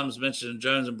Tom's mentioning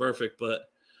Jones and Burfict, but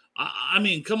I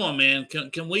mean, come on, man.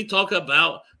 Can we talk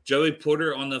about Joey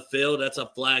Porter on the field? That's a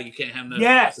flag. You can't have no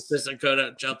assistant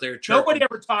coach out there chirping. Nobody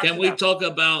ever talks. Can we talk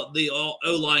about the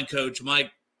O-line coach,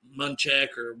 Mike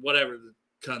Munchak, or whatever the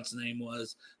cunt's name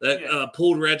was, that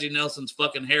pulled Reggie Nelson's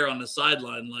fucking hair on the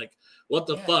sideline? Like, what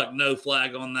the fuck? No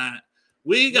flag on that.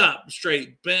 We got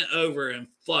straight bent over and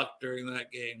fucked during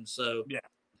that game. So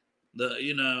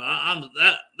I'm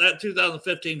that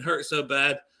 2015 hurt so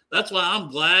bad. That's why I'm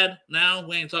glad now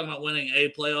we ain't talking about winning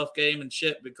a playoff game and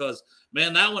shit because,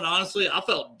 man, that one, honestly, I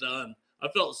felt done. I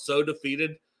felt so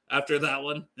defeated after that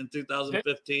one in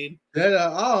 2015. That I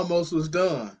almost was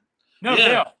done.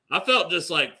 I felt just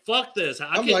like, fuck this.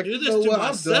 I can't do this to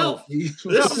myself.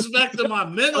 This is back to my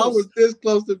mentals. I was this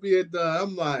close to being done.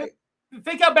 I'm like,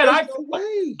 think how bad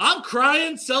I'm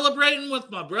crying, celebrating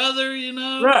with my brother,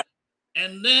 Right.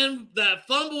 And then that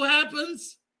fumble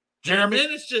happens. Jeremy. And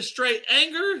then it's just straight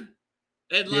anger.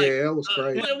 And like, it was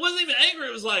crazy. It wasn't even anger.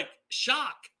 It was like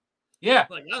shock. Yeah.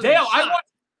 Like, Dale,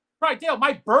 Dale,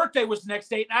 my birthday was the next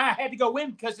day, and I had to go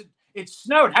in because it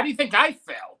snowed. How do you think I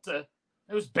felt?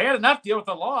 It was bad enough to deal with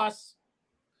the loss.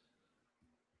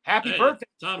 Happy birthday.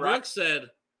 Tom Brooks said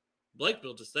Blake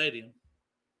built a stadium.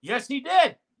 Yes, he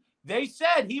did. They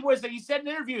said he said in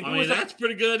an interview. That's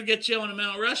pretty good to get you on a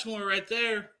Mount Rushmore right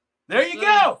there. There you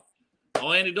go.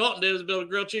 All Andy Dalton did was build a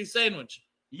grilled cheese sandwich.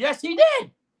 Yes, he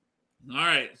did. All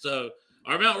right. So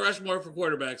our Mount Rushmore for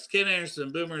quarterbacks, Ken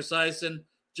Anderson, Boomer Esiason,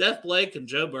 Jeff Blake, and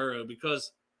Joe Burrow,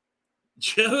 because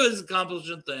Joe is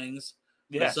accomplishing things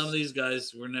that some of these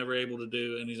guys were never able to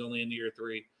do, and he's only in year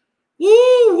 3.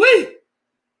 Woo-wee!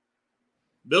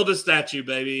 Build a statue,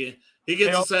 baby. He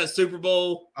gets us that Super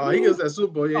Bowl. Oh, he gets that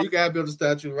Super Bowl. Yeah, you got to build a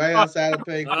statue right outside of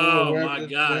paying. Oh, my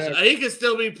gosh. He can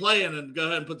still be playing and go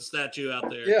ahead and put the statue out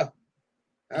there. Yeah,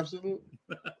 absolutely.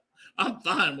 I'm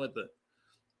fine with it.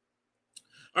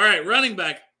 All right, running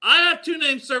back. I have 2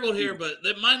 names circled here, but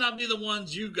they might not be the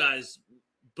ones you guys,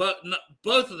 but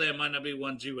both of them might not be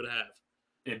ones you would have.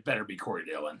 It better be Corey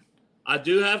Dillon. I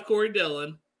do have Corey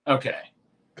Dillon. Okay.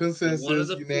 Consensus,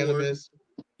 unanimous.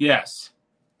 4. Yes.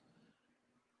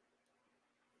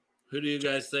 Who do you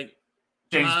guys think?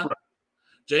 James Brooks.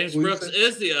 James Brooks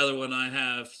is the other one I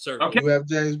have circled. Okay. You have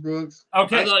James Brooks?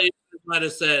 Okay. I thought you might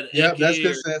have said Icky. That's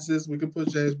consensus. We can put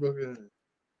James Brooks in.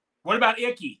 What about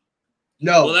Icky?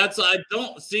 No. Well, that's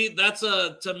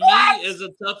to me is a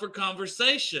tougher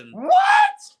conversation. What?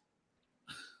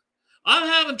 I'm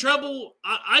having trouble.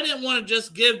 I didn't want to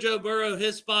just give Joe Burrow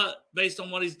his spot based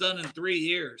on what he's done in 3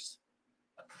 years.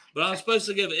 But I'm supposed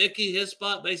to give Icky his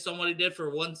spot based on what he did for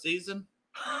 1 season.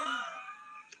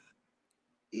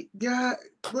 Yeah,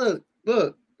 look.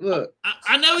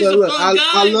 I know he's a fun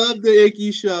guy. I love the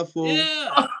Icky shuffle.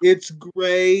 Yeah. It's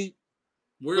great.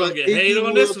 We're going to get hate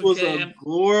on this one, was Cam. a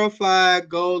glorified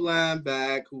goal line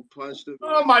back who punched him.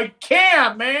 Oh, my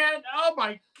Cam, man. Oh,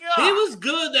 my God. He was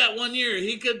good that 1 year.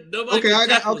 Okay, I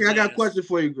got a question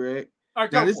for you, Greg. All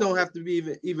right, now, this don't have to be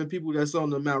even people that's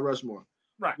on the Mount Rushmore.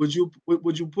 Right. Would you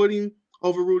put him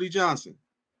over Rudy Johnson?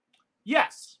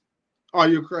 Yes. Oh,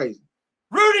 you're crazy.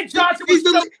 Rudy Johnson he's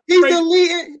the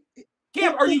lead.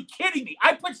 Cam, are you kidding me?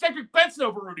 I put Cedric Benson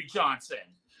over Rudy Johnson.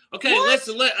 Okay,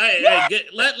 listen. Let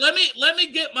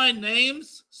me get my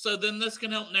names, so then this can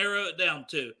help narrow it down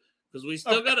too, because we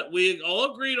still got it. We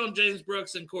all agreed on James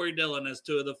Brooks and Corey Dillon as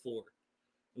 2 of the 4.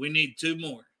 We need 2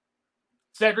 more.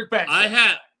 Cedric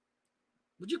Benson.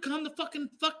 Would you calm the fucking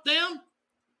fuck down?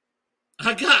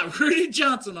 I got Rudy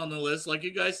Johnson on the list, like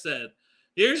you guys said.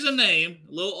 Here's a name,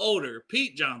 a little older,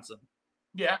 Pete Johnson.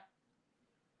 Yeah.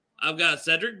 I've got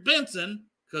Cedric Benson.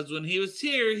 Because when he was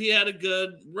here, he had a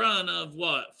good run of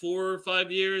 4 or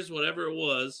 5 years, whatever it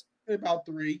was. About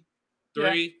 3.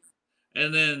 3. Yeah.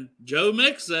 And then Joe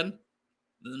Mixon.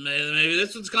 Maybe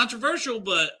this one's controversial,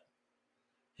 but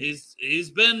he's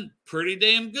been pretty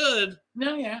damn good.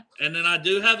 No, yeah. And then I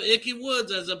do have Icky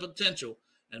Woods as a potential.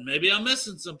 And maybe I'm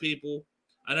missing some people.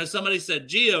 I know somebody said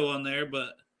Gio on there,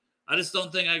 but I just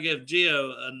don't think I give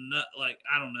Gio enough. Like,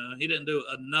 I don't know. He didn't do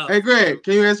enough. Hey, Greg,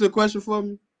 can you answer a question for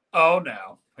me? Oh,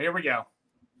 no. Here we go.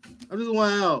 I just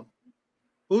want to know,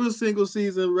 who's the single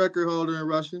season record holder in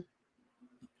rushing?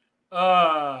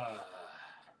 I'll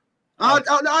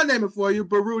name it for you,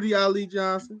 but Rudy Ali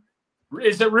Johnson.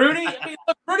 Is it Rudy? I mean,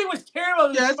 look, Rudy was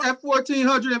terrible. Yes, at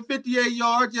 1,458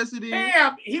 yards. Yes, it is.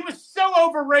 Damn, he was so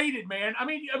overrated, man. I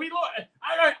mean, look,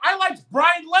 I liked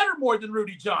Brian Leonard more than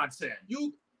Rudy Johnson.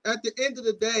 You, at the end of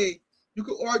the day, you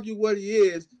could argue what he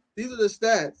is. These are the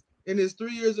stats. In his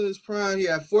 3 years in his prime, he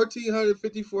had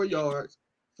 1,454 yards,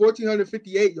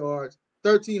 1,458 yards,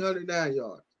 1,309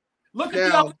 yards. Look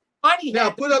at the money. Now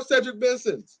put up Cedric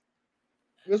Benson's.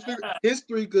 Let's figure his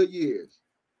 3 good years.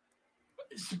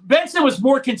 Benson was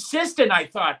more consistent, I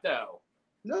thought, though.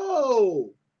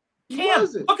 No, he Cam,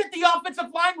 wasn't. look at the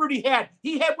offensive line Rudy had.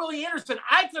 He had Willie Anderson.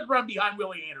 I could run behind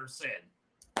Willie Anderson.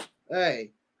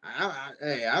 Hey,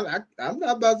 I'm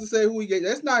not about to say who he gave.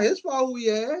 That's not his fault who he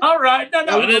had. All right. No.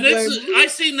 I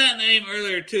seen that name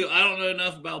earlier, too. I don't know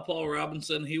enough about Paul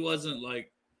Robinson. He wasn't like.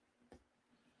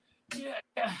 Yeah,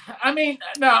 I mean,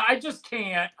 no, I just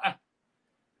can't.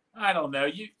 I don't know.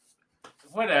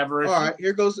 Whatever. All right,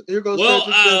 here goes. Well,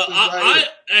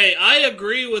 I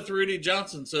agree with Rudy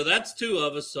Johnson. So that's 2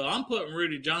 of us. So I'm putting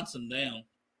Rudy Johnson down.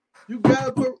 You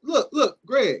gotta put. Look,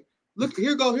 Greg. Look,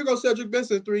 here goes Cedric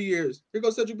Benson 3 years.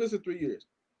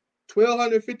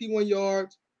 1,251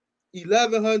 yards,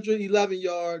 1,111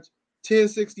 yards,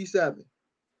 1,067.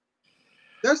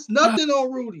 That's nothing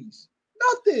on Rudy's.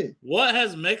 Nothing. What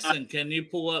has Mixon? Can you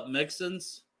pull up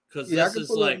Mixon's? Because this is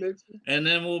like, and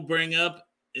then we'll bring up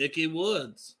Icky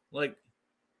Woods. Like,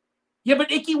 yeah,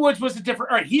 but Icky Woods was a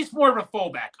different. All right, he's more of a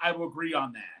fullback. I will agree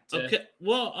on that. Okay,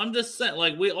 well, I'm just saying,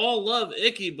 like, we all love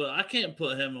Icky, but I can't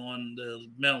put him on the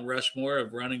Mount Rushmore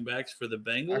of running backs for the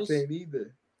Bengals. I can't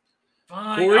either.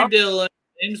 Fine. Corey Dillon,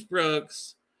 James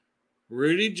Brooks,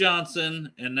 Rudy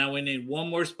Johnson, and now we need one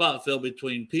more spot fill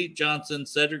between Pete Johnson,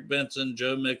 Cedric Benson,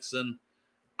 Joe Mixon.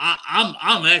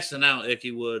 I'm Xing out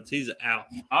Icky Woods. He's out.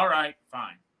 All right,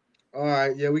 fine. All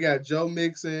right, yeah, we got Joe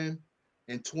Mixon.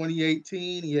 In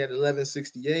 2018, he had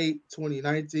 1168.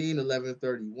 2019,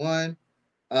 1131.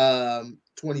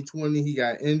 2020, he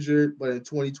got injured, but in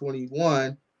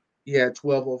 2021, he had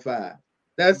 1205.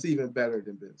 That's even better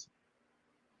than Benson.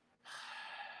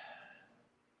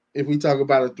 If we talk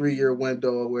about a 3-year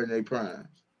window of where they prime.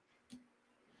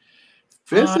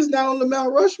 Benson's not on the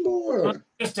Mount Rushmore.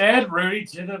 Just add Rudy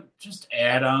to the. Just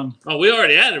add him. Oh, we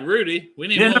already added Rudy. We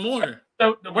need one more.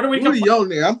 So what are we? Rudy on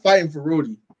there. I'm fighting for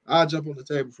Rudy. I'll jump on the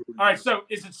table for Rudy. All right. So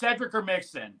is it Cedric or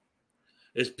Mixon?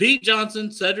 Is Pete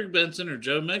Johnson, Cedric Benson, or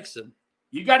Joe Mixon?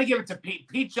 You got to give it to Pete.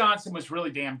 Pete Johnson was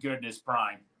really damn good in his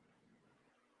prime.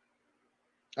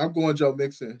 I'm going Joe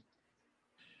Mixon.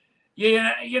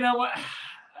 Yeah, you know what?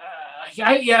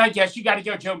 I guess you got to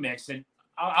go Joe Mixon.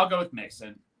 I'll go with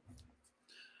Mixon.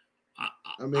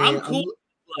 I mean, I'm cool.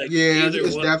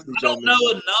 It's definitely. I don't know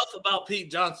enough about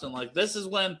Pete Johnson. Like, this is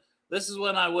when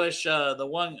I wish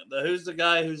who's the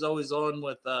guy who's always on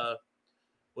with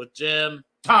Jim?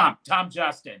 Tom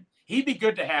Justin. He'd be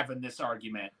good to have in this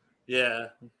argument. Yeah,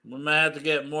 we might have to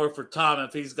get more for Tom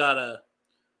if he's got a.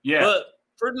 Yeah, but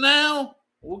for now,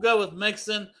 we'll go with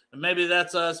Mixon, and maybe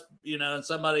that's us. And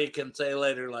somebody can say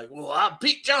later, like, "Well,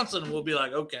 Pete Johnson." We'll be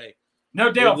like, "Okay,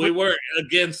 no doubt." We weren't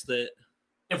against it.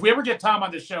 If we ever get Tom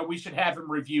on the show, we should have him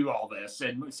review all this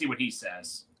and see what he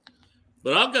says.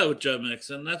 But I'll go with Joe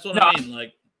Mixon. That's what I mean.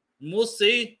 Like, we'll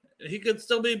see. He could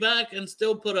still be back and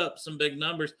still put up some big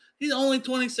numbers. He's only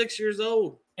 26 years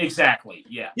old. Exactly,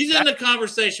 yeah. He's in the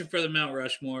conversation for the Mount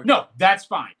Rushmore. No, that's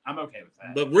fine. I'm okay with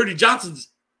that. But Rudy Johnson's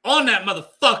on that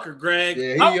motherfucker, Greg.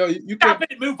 Yeah, you stop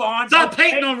it and move on. Stop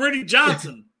hating on Rudy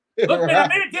Johnson. Look, man, I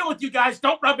made a deal with you guys.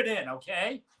 Don't rub it in,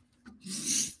 okay?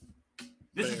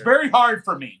 This is very hard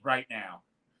for me right now.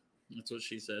 That's what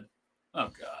she said. Oh,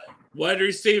 God. Wide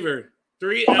receiver,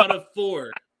 3 out of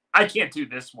 4. I can't do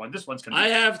this one. This one's going to I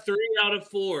have 3 out of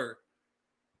 4.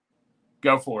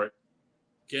 Go for it.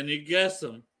 Can you guess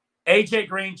them? A.J.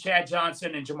 Green, Chad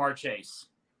Johnson, and Jamar Chase.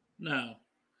 No.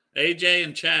 A.J.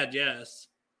 and Chad, yes.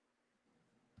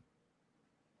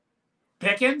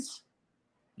 Pickens?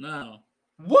 No.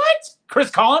 What? Chris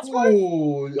Collinsworth?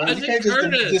 Ooh, you can't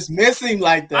just dismiss him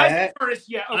like that. Isaac Curtis,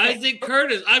 yeah. Okay. Isaac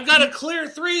Curtis. I've got a clear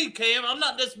 3, Cam. I'm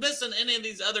not dismissing any of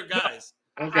these other guys.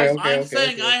 I'm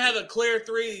saying I have a clear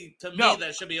 3 to me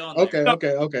that should be on there.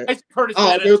 Okay. Isaac Curtis.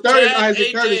 The third is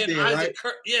Isaac Curtis then, right?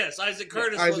 Yes, Isaac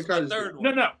Curtis was the third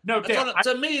one. No.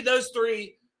 To me, those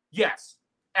 3 yes.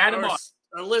 Add them on.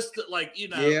 A list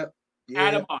that,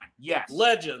 Add them on. Yes.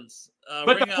 Legends. But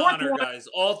Ring the of fourth Honor one- guys.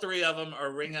 All three of them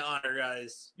are Ring of Honor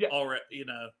guys. Yeah. Already, you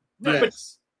know. No, but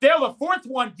Dale, the fourth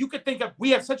one, you could think of. We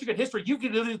have such a good history. You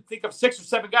could literally think of 6 or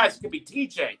 7 guys. It could be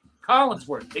TJ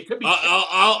Collinsworth. It could be.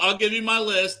 I'll give you my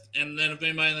list, and then if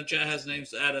anybody in the chat has names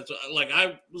to add, like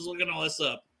I was looking all this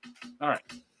up. All right.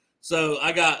 So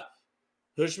I got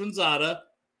Hushmanzada,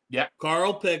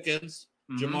 Carl Pickens,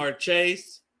 Jamar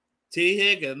Chase, T.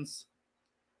 Higgins,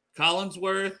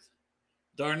 Collinsworth,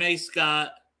 Darnay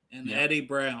Scott, and Eddie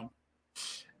Brown.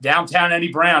 Downtown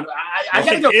Eddie Brown. I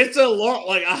gotta go. It's a long.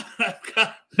 Like I've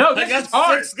got. No, I this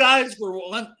got is 6 guys for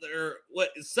one, or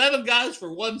 7 guys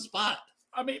for one spot.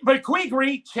 I mean, but can we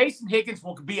agree? Chase and Higgins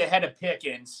will be ahead of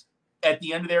Pickens at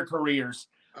the end of their careers.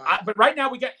 But right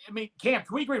now we got. I mean, Cam,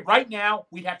 can we agree? Right now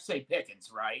we'd have to say Pickens,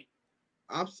 right?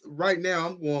 Right now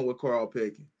I'm going with Carl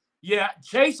Pickens. Yeah,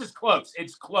 Chase is close.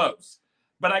 It's close,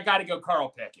 but I got to go Carl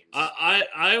Pickens.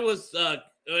 I was,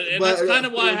 and that's kind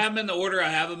of why I have them in the order I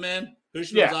have them in.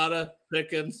 Hushmanzada,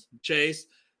 Pickens, Chase.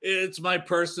 It's my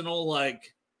personal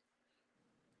like.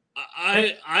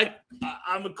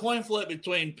 I'm a coin flip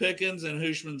between Pickens and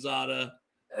Hushmanzada,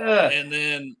 and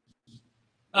then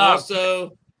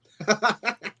also.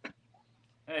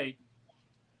 Hey,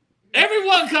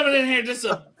 everyone coming in here just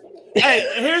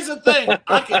hey, here's the thing.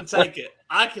 I can take it.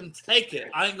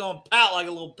 I ain't gonna pout like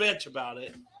a little bitch about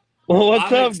it. Well,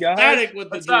 what's I'm up, guys? ecstatic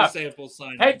with What's the up? Drew Sample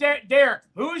signing. Hey, Derek,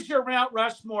 who is your Mount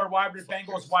Rushmore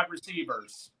Bengals wide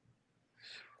receivers?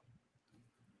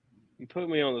 You put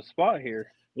me on the spot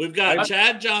here. We've got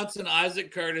Chad Johnson,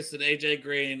 Isaac Curtis, and AJ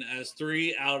Green as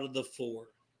 3 out of the 4.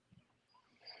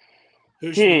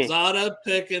 Hushmanzada,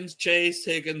 Pickens, Chase,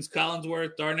 Higgins,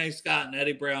 Collinsworth, Darnay Scott, and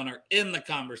Eddie Brown are in the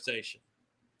conversation.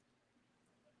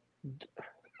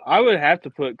 I would have to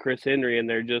put Chris Henry in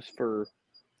there just for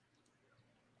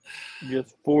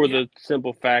the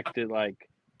simple fact that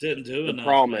didn't do enough.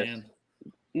 Promise. Man.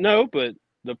 No, but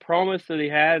the promise that he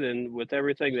had, and with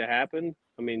everything that happened,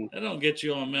 I mean, that don't get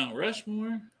you on Mount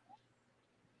Rushmore.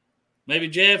 Maybe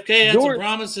JFK had some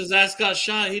promises. That got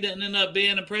shot. He didn't end up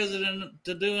being a president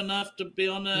to do enough to be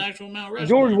on the actual Mount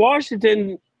Rushmore. George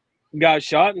Washington got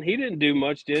shot, and he didn't do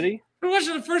much, did he? George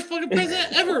Washington, the first fucking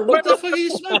president ever. What the fuck are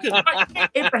you smoking?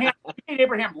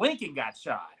 Abraham Lincoln got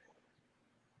shot.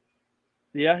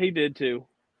 Yeah, he did too.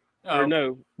 Or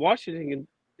no, Washington,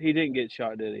 he didn't get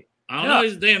shot, did he? I don't know.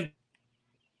 He's damn.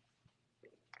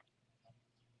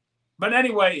 But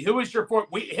anyway, who is your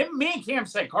fourth? Me and Cam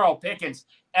say Carl Pickens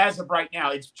as of right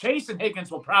now. It's Chase and Higgins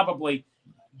will probably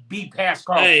be past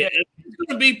Carl Pickens. It's going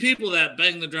to be people that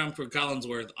bang the drum for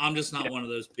Collinsworth. I'm just not one of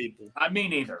those people. Me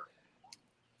neither.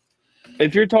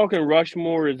 If you're talking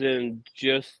Rushmore as in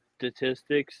just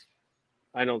statistics,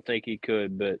 I don't think he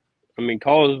could. But I mean,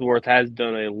 Collinsworth has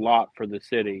done a lot for the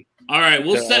city. All right,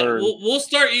 we'll start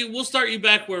you. We'll start you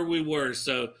back where we were.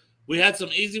 So we had some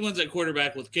easy ones at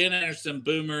quarterback with Ken Anderson,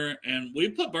 Boomer, and we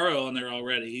put Burrow on there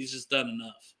already. He's just done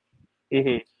enough.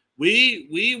 Mm-hmm.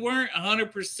 We weren't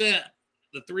 100%,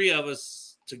 the 3 of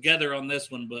us together on this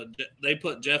one, but they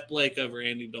put Jeff Blake over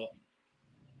Andy Dalton.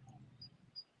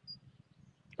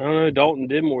 I don't know. Dalton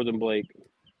did more than Blake.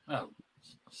 Oh,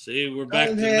 see, we're back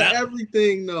to that.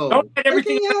 Everything, though.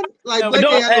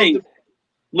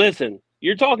 Listen,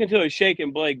 you're talking to a Shake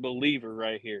and Blake believer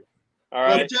right here. All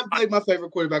right. Jeff Blake, my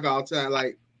favorite quarterback of all time.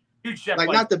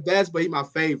 Not the best, but he's my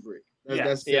favorite.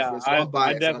 That's different. So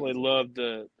I definitely love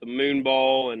the moon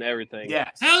ball and everything.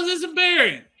 Yes. How is this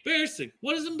embarrassing?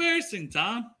 What is embarrassing,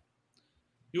 Tom?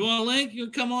 You want a link? You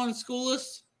come on and school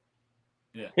us?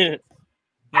 Yeah.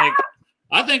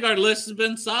 I think our list has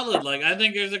been solid. I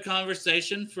think there's a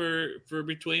conversation for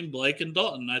between Blake and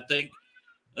Dalton. I think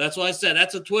that's why I said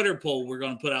that's a Twitter poll we're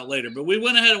going to put out later. But we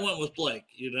went ahead and went with Blake,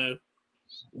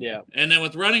 Yeah. And then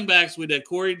with running backs, we did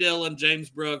Corey Dillon, James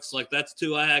Brooks. That's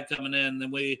 2 I had coming in.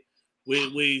 Then we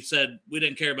said we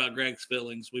didn't care about Greg's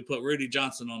feelings. We put Rudy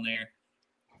Johnson on there.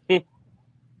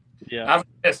 Yeah. I was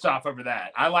pissed off over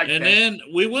that. I like that. And then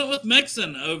we went with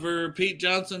Mixon over Pete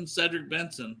Johnson, Cedric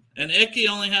Benson. And Icky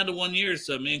only had the 1 year,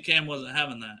 so me and Cam wasn't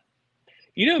having that.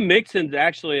 Mixon's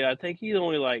actually, I think he's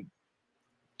only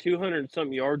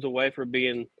 200-something yards away from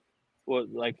being,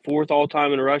 4th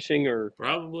all-time in rushing or –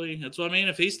 Probably. That's what I mean.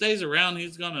 If he stays around,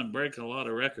 he's going to break a lot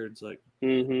of records.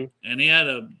 Mm-hmm. And he had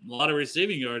a lot of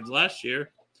receiving yards last year.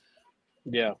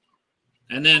 Yeah.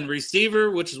 And then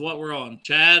receiver, which is what we're on.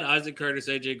 Chad, Isaac Curtis,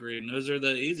 AJ Green. Those are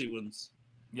the easy ones.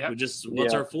 Yeah.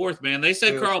 What's our 4th, man? They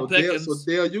said Carl Pickens. So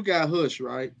Dale, you got Hush,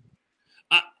 right?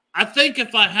 I think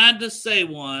if I had to say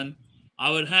one, I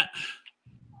would have.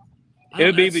 It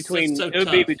would be between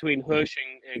Hush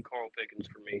and Carl Pickens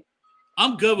for me.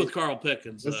 I'm good with Carl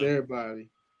Pickens. That's though. everybody.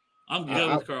 I'm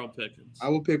good with Carl Pickens. I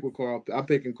will pick with Carl. I'm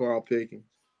picking Carl Pickens.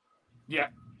 Yeah,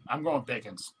 I'm going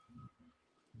Pickens.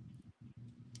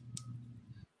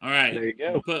 All right. There you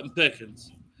go. We're putting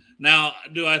Pickens. Now,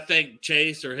 do I think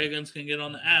Chase or Higgins can get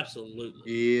on?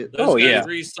 Absolutely. Yeah. Those guys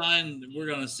re-signed. We're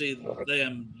going to see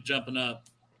them jumping up,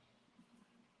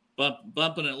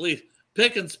 bumping at least.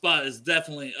 Pickens' spot is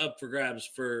definitely up for grabs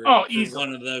for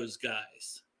one of those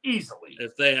guys. Easily.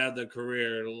 If they have the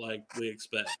career like we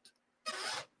expect.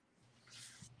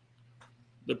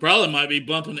 The problem might be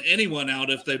bumping anyone out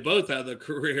if they both have the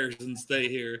careers and stay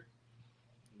here.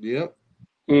 Yep.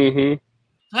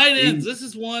 Mm-hmm. Tight ends. This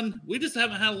is one. We just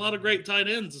haven't had a lot of great tight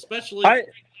ends, especially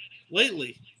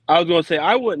lately. I was going to say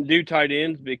I wouldn't do tight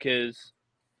ends because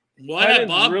I have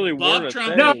Bob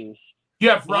Trumpy. No, you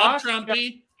have Bob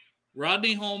Trumpy,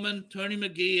 Rodney Holman, Tony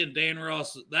McGee, and Dan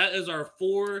Ross. That is our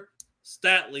 4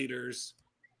 stat leaders.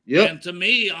 Yep. And to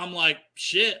me, I'm like,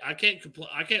 shit, I can't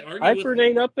argue Eifert with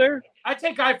ain't up there? I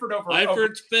take Eifert over.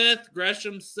 Eifert's 5th,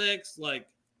 Gresham 6th,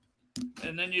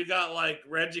 and then you got like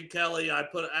Reggie Kelly. I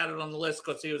added on the list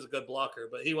because he was a good blocker,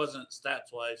 but he wasn't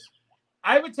stats wise.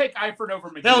 I would take Eifert over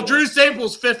McGee. Hell, Drew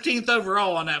Staples 15th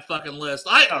overall on that fucking list.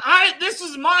 This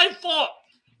is my fault.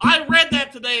 I read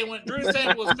that today and went Drew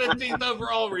Staples 15th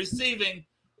overall receiving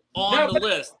on the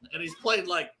list, and he's played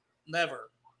like never.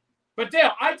 But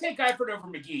Dale, I take Eifert over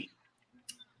McGee.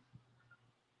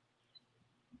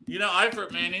 You know,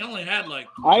 Eifert, man, he only had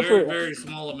very, very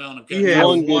small amount of games. Yeah,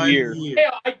 one good year.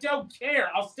 Dale, I don't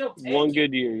care. I'll still take one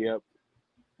good year, yep.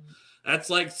 That's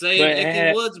like saying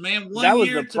Icky Woods, man. 1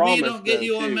 year to me don't get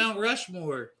you on Mount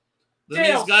Rushmore.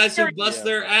 Then these guys who bust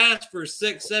their ass for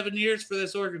 6-7 years for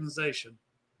this organization.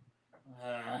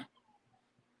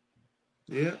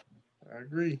 Yeah, I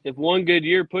agree. If one good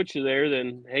year puts you there,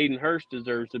 then Hayden Hurst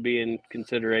deserves to be in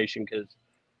consideration because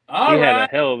he had a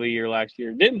hell of a year last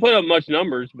year. Didn't put up much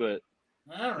numbers, but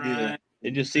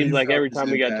it just seems like every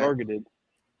time we got targeted.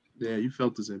 Yeah, you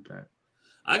felt his impact.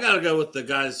 I got to go with the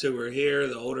guys who were here,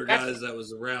 the older guys that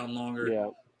was around longer. Yeah.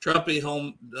 Trumpy,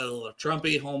 Holman,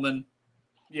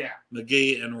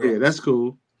 McGee, and Ross. Yeah, that's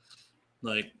cool.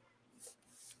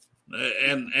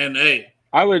 And hey,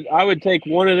 I would take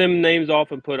one of them names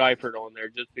off and put Eifert on there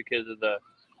just because of the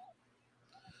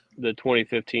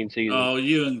 2015 season. Oh,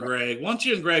 you and Greg. Why don't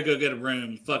you and Greg go get a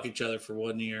room, fuck each other for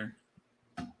 1 year?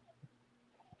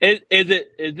 Is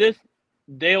this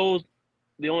Dale's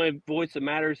the only voice that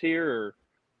matters here, or?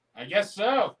 I guess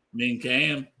so. Me and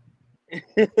Cam.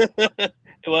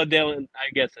 Well, Dale, I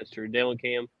guess that's true. Dale and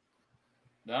Cam.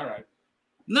 All right.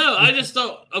 No, I just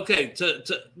don't. Okay,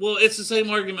 well, it's the same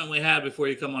argument we had before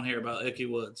you come on here about Icky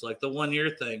Woods, like the 1 year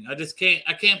thing. I just can't.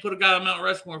 I can't put a guy on Mount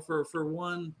Rushmore for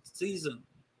one season.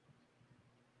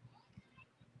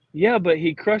 Yeah, but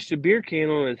he crushed a beer can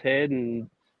on his head and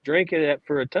drank it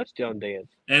for a touchdown dance.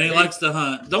 And he likes to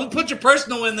hunt. Don't put your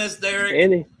personal in this,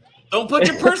 Derek. Don't put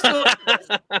your personal in this.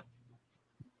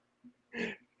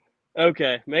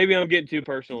 Okay, maybe I'm getting too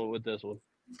personal with this one.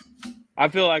 I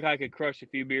feel like I could crush a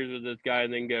few beers with this guy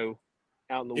and then go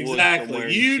out in the woods.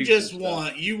 Exactly. You just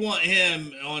want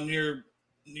him on your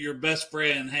best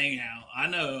friend hangout. I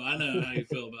know how you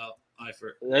feel about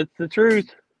Eifert. That's the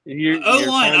truth.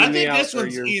 O-line, I think this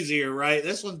one's easier, right?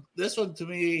 This one to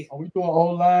me. Are we doing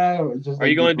O-line or just? Are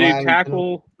you going to do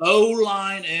tackle?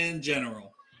 O-line in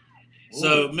general.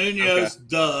 So Munoz,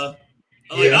 duh.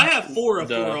 I have 4 of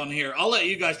 4 on here. I'll let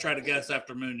you guys try to guess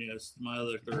after Munoz. My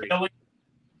other 3.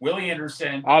 Willie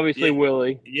Anderson. Obviously,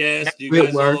 Willie. Yes. Do you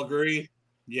guys all agree?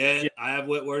 Yeah, I have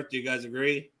Whitworth. Do you guys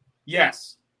agree?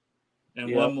 Yes.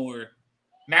 And one more.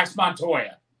 Max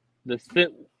Montoya.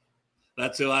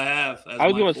 That's who I have. I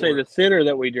was going to say the center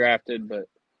that we drafted, but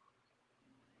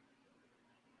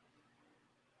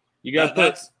you got to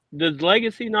put. Does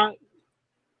Legacy not?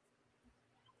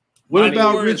 What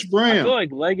about Rich Bram? I feel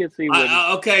like Legacy would. So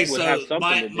have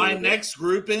something to do my with next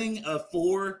grouping of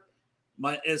 4,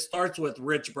 it starts with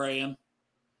Rich Bram.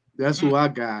 That's who I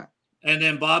got. And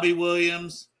then Bobby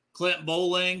Williams, Clint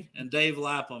Bowling, and Dave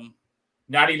Lapham.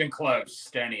 Not even close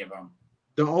to any of them.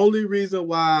 The only reason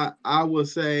why I would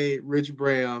say Rich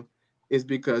Bram is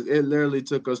because it literally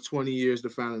took us 20 years to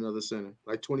find another center,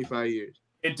 like 25 years.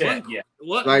 It did, yeah.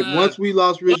 Once we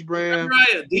lost Rich Bram,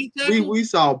 we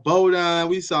saw Bodine,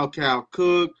 we saw Cal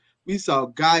Cook, we saw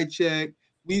Guycheck,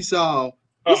 we saw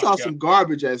some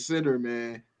garbage at center,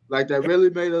 man. Like that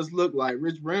really made us look like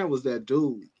Rich Bram was that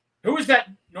dude. Who was that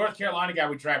North Carolina guy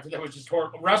we drafted that was just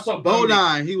horrible? Russell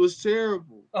Bodine, he was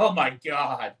terrible. Oh my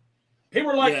God.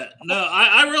 People were like,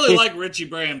 I really like Richie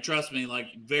Bram. Trust me,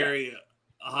 very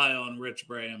high on Rich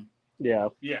Bram. Yeah.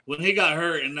 When he got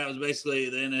hurt, and that was basically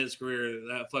the end of his career,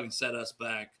 that fucking set us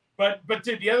back. But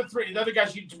dude, the other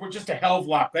guys were just a hell of a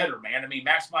lot better, man. I mean,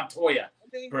 Max Montoya,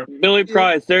 Billy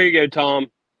Price. There you go, Tom.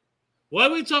 Why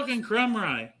are we talking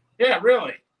Crumry? Yeah,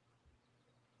 really.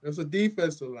 That's a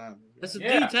defensive lineman. That's a D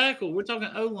tackle. We're talking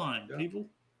O-line, people.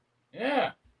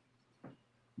 Yeah.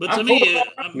 But to me,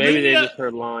 maybe they just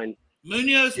heard line.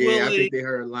 Munoz, Yeah, Willie, I think they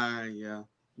heard line. Yeah.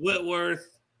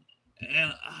 Whitworth,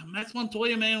 and Max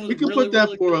Montoya, man, was we can really, put that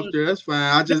really 4 good. up there. That's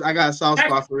fine. I got a soft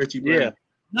spot for Richie Brown. Yeah.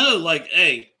 No, like,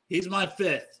 hey, he's my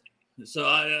 5th. So,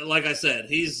 like I said,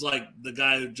 he's like the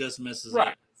guy who just misses right.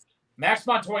 it. Max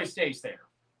Montoya stays there.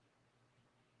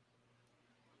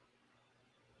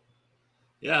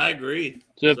 Yeah, I agree.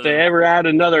 So if they ever add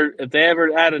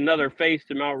another face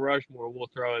to Mount Rushmore, we'll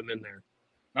throw him in there.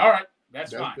 All right,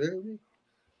 that's fine. Fair.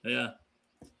 Yeah.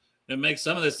 It makes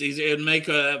some of this easier. It'd make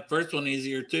first one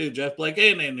easier, too. Jeff Blake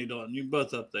and Andy Dalton. You're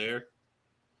both up there.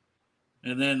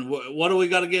 And then what do we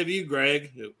got to give you,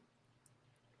 Greg?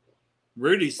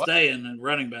 Rudy's staying in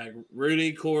running back.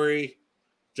 Rudy, Corey,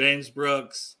 James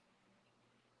Brooks.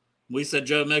 We said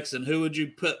Joe Mixon. Who would you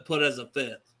put as a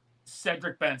 5th?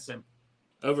 Cedric Benson.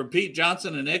 Over Pete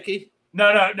Johnson and Icky?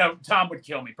 No. Tom would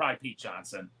kill me. Probably Pete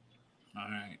Johnson. All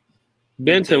right.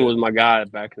 Benson was my guy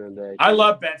back in the day. I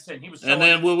love Benson. He was. And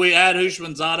then will we add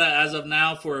Hushmanzada as of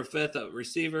now for a 5th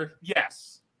receiver?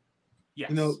 Yes. You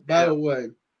know, by the way,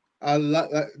 I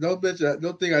don't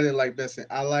think I didn't like Benson.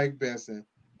 I like Benson.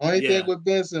 Only thing with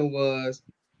Benson was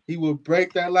he would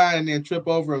break that line and then trip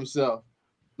over himself.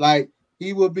 Like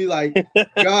he would be like,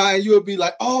 God, and you would be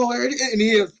like, oh, and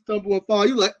he'll stumble and fall.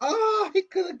 You like, oh, he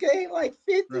could have gained like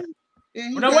 50. Right.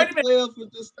 And he wait a minute.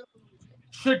 With this stuff.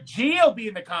 Should Gio be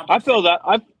in the conversation? I feel that.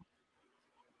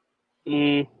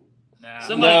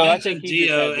 Somebody mentioned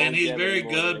Gio, and he's very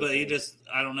good, but he just,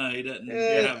 I don't know, he doesn't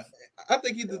have. I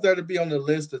think he deserved to be on the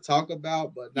list to talk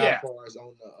about, but not far as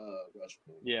on the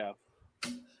Rushmore. Yeah.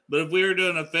 But if we were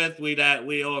doing a 5th,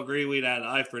 we all agree we'd add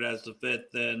Eifert as the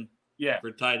 5th then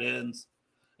for tight ends.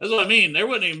 That's what I mean. There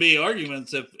wouldn't even be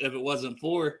arguments if it wasn't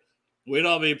 4. We'd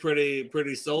all be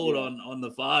pretty sold on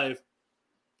the 5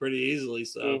 pretty easily.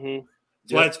 So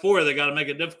that's why it's 4. They got to make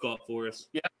it difficult for us.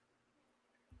 Yeah.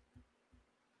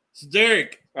 So,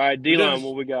 Derek. All right, D-line,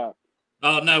 what we got?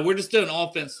 Oh, no, we're just doing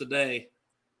offense today.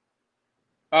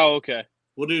 Oh, okay.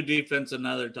 We'll do defense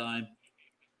another time.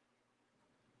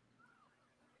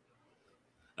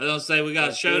 I was going to say we got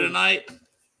a show tonight.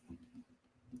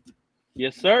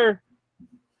 Yes, sir.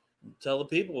 Tell the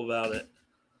people about it.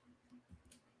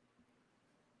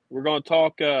 We're going to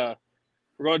talk we're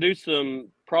going to do some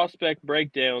prospect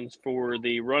breakdowns for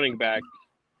the running back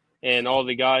and all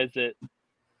the guys that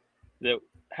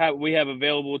we have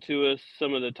available to us,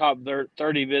 some of the top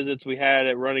 30 visits we had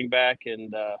at running back,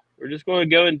 and we're just going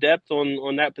to go in depth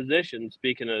on that position,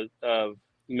 speaking of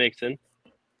Mixon.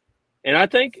 And I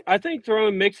think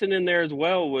throwing Mixon in there as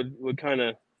well would kind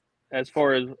of, as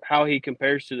far as how he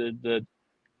compares to the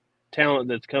talent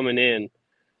that's coming in,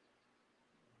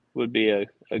 would be a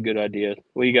good idea.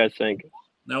 What do you guys think?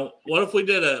 Now, what if we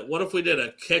did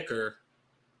a kicker?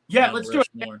 Yeah, let's do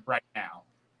it right now.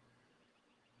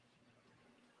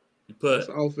 You put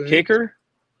kicker?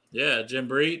 Yeah, Jim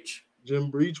Breach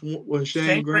with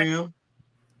Shane Graham.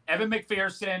 Evan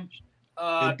McPherson.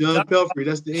 And Doug Pelfrey.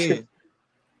 That's the end.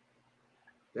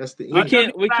 That's the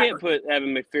end. We can't put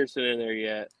Evan McPherson in there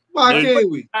yet. Why can't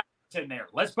we? In there.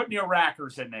 Let's put Neil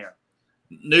Rackers in there.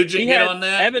 Nugent get on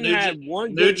that. Evan had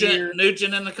one good year.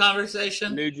 Nugent in the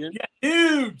conversation. Nugent, yeah,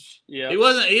 huge. Yeah,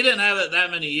 he didn't have it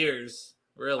that many years.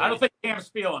 Really, I don't think Cam's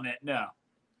feeling it. No.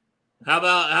 How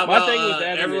about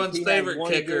everyone's favorite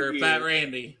kicker, Fat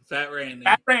Randy? Fat Randy,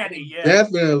 yeah.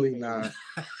 Definitely not.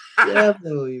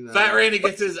 Definitely not. Fat Randy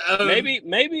gets his own.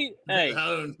 Maybe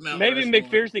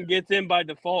McPherson gets in by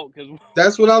default because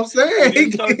that's what I'm saying.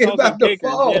 He gets in by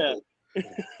default. Yeah.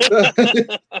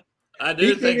 I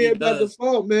do think he does. By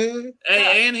default, man.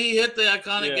 Hey, and he hit the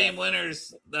iconic game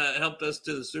winners that helped us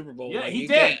to the Super Bowl. Yeah, he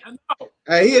did.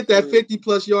 Hey, he hit that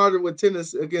 50+ yarder with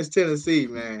against Tennessee,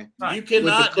 man. You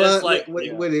cannot just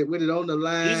with it on the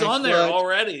line. He's on there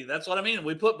already. That's what I mean.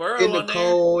 We put Burrow in the on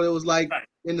cold. there. It was like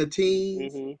in the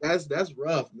teens. Mm-hmm. That's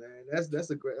rough, man.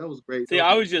 That was great. See,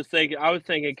 I was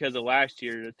thinking because of last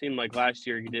year. It seemed like last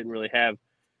year he didn't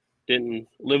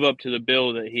live up to the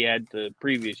bill that he had the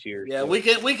previous year. Yeah, so. we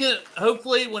can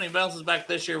hopefully when he bounces back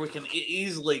this year, we can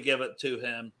easily give it to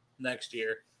him next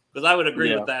year. Because I would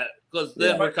agree with that. Because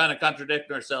then we're kind of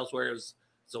contradicting ourselves where it's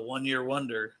a 1-year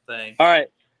wonder thing. All right.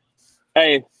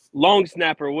 Hey, long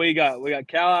snapper, we got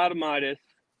Cal Adamitis.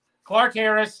 Clark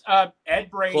Harris, Ed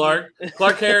Brady. Clark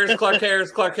Harris, and Clark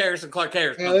Harris.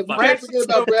 And we can't forget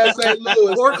about Brad St.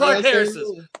 Louis. Or Clark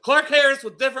Harris's. Clark Harris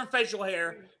with different facial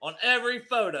hair on every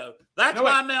photo. That's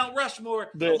my Mount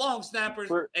Rushmore of long snappers,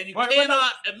 and you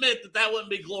cannot admit that wouldn't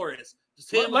be glorious.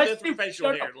 Just him with different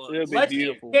facial hair. Let's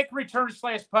do kick return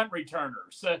 / punt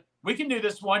returners. We can do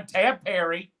this one. Tab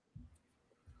Perry.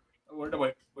 Where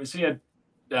do we see it?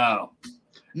 No,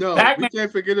 we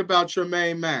can't forget about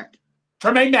Tremaine Mack.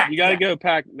 You got to go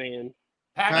Pac-Man.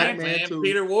 Pac-Man too.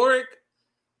 Peter Warwick.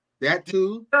 That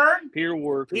too. Peter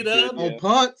Warwick. On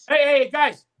punts. Hey,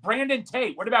 guys. Brandon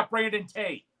Tate. What about Brandon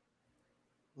Tate?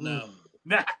 No.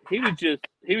 Nah. He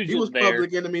was there.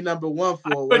 Public enemy number 1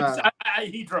 for a while.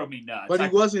 He drove me nuts. But he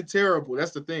wasn't terrible.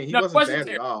 That's the thing. He wasn't bad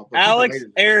at all. Alex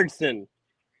Erickson.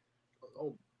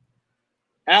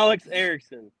 Alex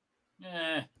Erickson.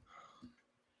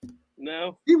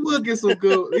 No. He would get some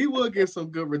good. He would get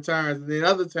some good returns, and then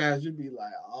other times you'd be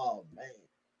like, "Oh man."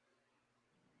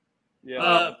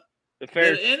 Yeah.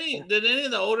 Did any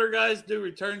of the older guys do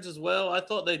returns as well? I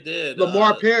thought they did.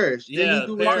 Lamar Parrish. Yeah,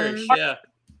 Parrish. Yeah.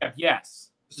 Yes.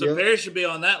 So Parrish should be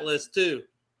on that list too.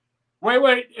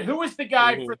 Wait. Who was the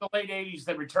guy for the late 80s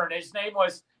that returned? His name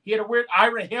was, he had a weird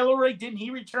Ira Hillary. Didn't he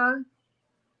return?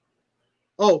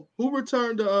 Oh, who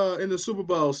returned in the Super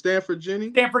Bowl? Stanford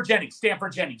Jennings? Stanford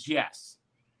Jennings, yes.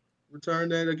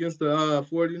 Returned that against the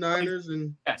 49ers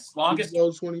and longest Super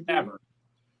Bowl 23 ever.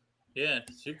 Yeah.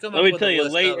 So let me tell you,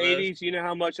 late 80s, you know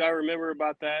how much I remember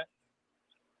about that?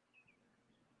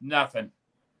 Nothing.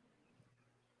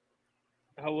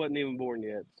 I wasn't even born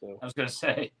yet, so. I was going to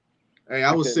say. Hey,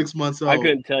 I was 6 months old. I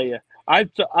couldn't tell you.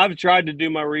 I've tried to do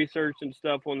my research and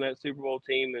stuff on that Super Bowl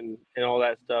team and all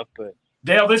that stuff, but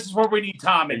Dale, this is where we need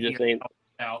Tom in here.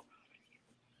 Oh,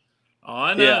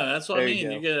 I know. Yeah, that's what I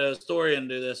mean. You get a story and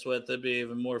do this with, it'd be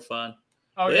even more fun.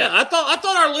 Oh yeah. I thought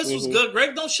our list was good.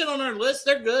 Greg, don't shit on our list.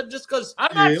 They're good. Just because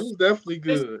it was definitely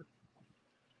good.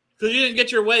 Because you didn't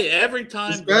get your way every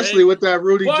time. Especially with that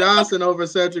Rudy Johnson over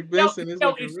Cedric Benson.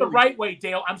 It's the right way,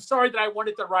 Dale. I'm sorry that I went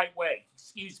it the right way.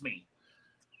 Excuse me.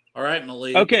 All right,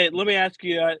 Malik. Okay, let me ask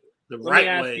you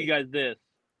you guys this.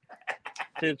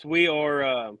 Since we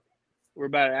are we're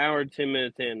about an hour and 10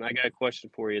 minutes in, I got a question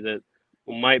for you that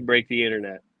might break the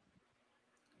internet.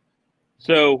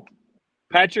 So,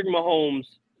 Patrick Mahomes,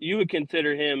 you would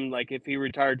consider him, like, if he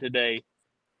retired today,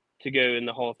 to go in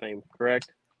the Hall of Fame,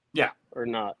 correct? Yeah. Or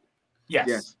not?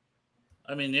 Yes.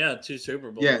 I mean, 2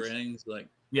 Super Bowl rings.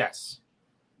 Yes.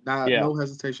 No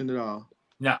hesitation at all.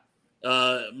 No.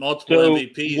 Multiple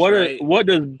MVPs, What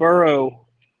does Burrow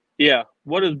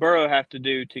have to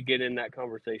do to get in that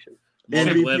conversation?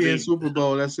 MVP and Super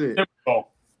Bowl, that's it. Super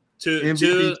Bowl. Two.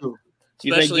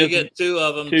 Especially you get 2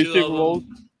 of them. 2 Super Bowls?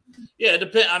 Yeah, it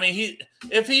depends. I mean,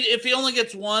 if he only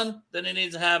gets 1, then he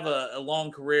needs to have a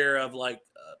long career of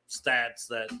stats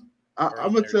that.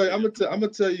 I'm gonna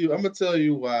tell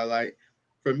you why. Like,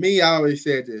 for me, I always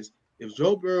said this: if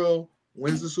Joe Burrow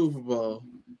wins the Super Bowl,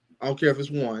 I don't care if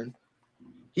it's 1,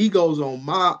 he goes on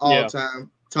my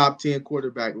all-time top 10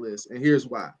 quarterback list. And here's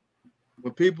why: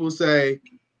 when people say,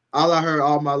 all I heard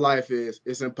all my life is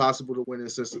it's impossible to win in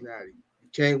Cincinnati. You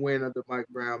can't win under Mike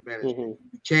Brown management. You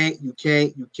can't.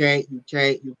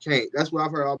 That's what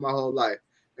I've heard all my whole life.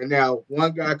 And now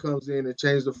one guy comes in and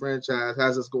changes the franchise,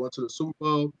 has us going to the Super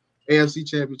Bowl, AFC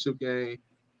Championship game,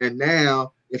 and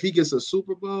now if he gets a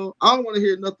Super Bowl, I don't want to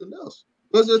hear nothing else.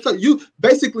 He's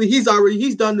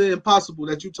done the impossible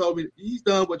that you told me. He's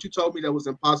done what you told me that was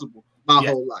impossible my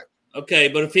whole life. Okay,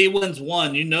 but if he wins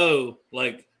 1,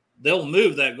 they'll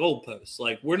move that goalpost.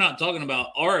 Like, we're not talking about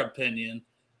our opinion.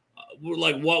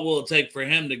 We're what will it take for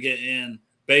him to get in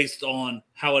based on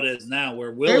how it is now,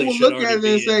 where Willie should look at it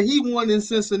and say he won in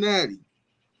Cincinnati.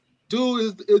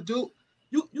 You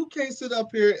can't sit up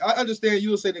here. I understand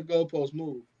you will say the goalpost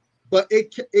move, but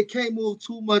it can't move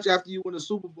too much after you win the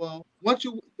Super Bowl.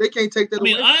 They can't take that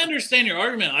away. I understand your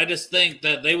argument. I just think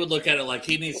that they would look at it like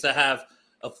he needs to have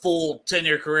a full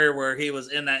 10-year career where he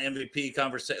was in that MVP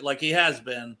conversation, like he has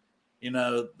been,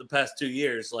 the past 2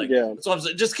 years. So I'm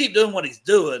saying, just keep doing what he's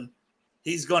doing.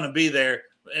 He's going to be there.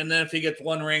 And then if he gets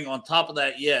 1 ring on top of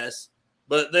that, yes.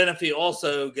 But then if he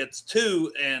also gets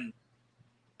 2 and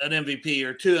an MVP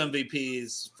or 2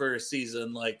 MVPs for a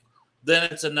season, then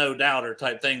it's a no-doubter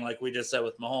type thing, like we just said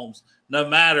with Mahomes. No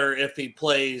matter if he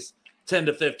plays 10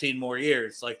 to 15 more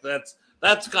years.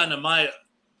 That's kind of my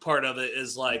part of it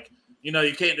is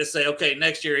you can't just say, okay,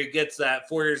 next year he gets that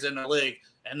 4 years in the league,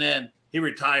 and then he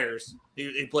retires.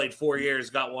 He played 4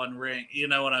 years, got 1 ring. You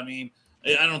know what I mean?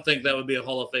 I don't think that would be a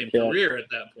Hall of Fame career at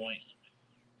that point.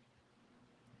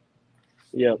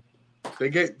 Yep.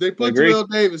 They put Terrell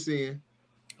Davis in.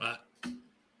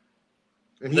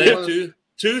 And they have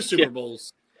two Super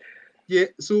Bowls. Yeah,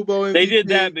 Super Bowl MVP. They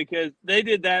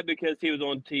did that because he was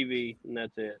on TV, and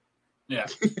that's it. Yeah.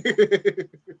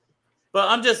 But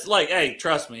I'm just like, hey,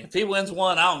 trust me. If he wins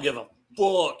one, I don't give a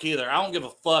fuck either. I don't give a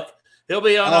fuck. He'll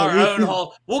be on our own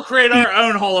Hall. We'll create our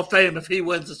own Hall of Fame if he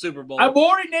wins the Super Bowl. I've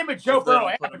already named it Joe Burrow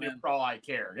Avenue for all I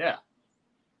care. Yeah.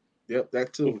 Yep,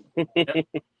 that too.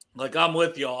 Like, I'm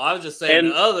with y'all. I was just saying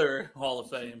the other Hall of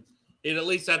Fame, he'd at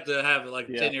least have to have like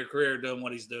a 10-year career doing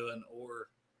what he's doing.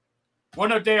 Well,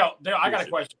 no, Dale, I got a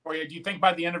question for you. Do you think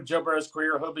by the end of Joe Burrow's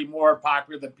career, he'll be more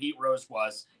popular than Pete Rose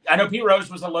was? I know Pete Rose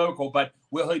was a local, but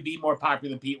will he be more popular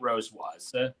than Pete Rose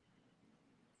was?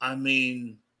 I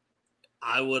mean,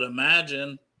 I would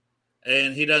imagine.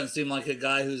 And he doesn't seem like a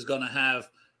guy who's going to have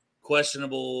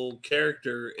questionable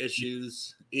character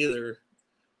issues either.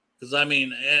 Because, I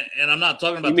mean, and I'm not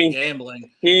talking about the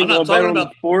gambling. I'm not talking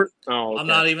about sport. Oh, okay. I'm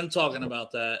not even talking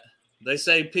about that. They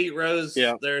say Pete Rose,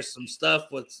 there's some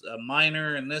stuff with a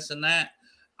minor and this and that.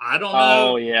 I don't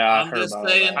know. Oh, yeah. I'm just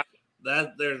saying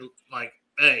that they're like,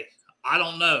 hey, I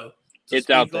don't know. It's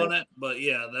out there. On it, but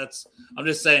yeah, I'm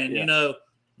just saying, you know,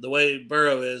 the way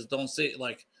Burrow is, don't see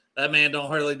like that man don't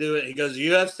hardly do it. He goes to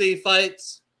UFC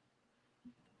fights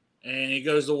and he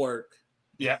goes to work.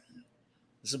 Yeah.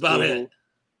 It's about it.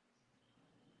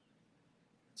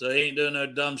 So he ain't doing no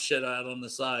dumb shit out on the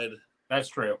side. That's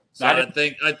true. So I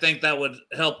think that would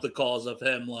help the cause of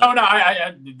him. Like,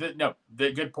 no,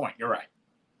 good point. You're right.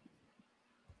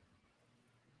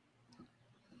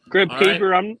 Grip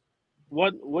Keeper,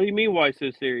 what do you mean why so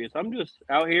serious? I'm just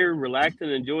out here relaxing,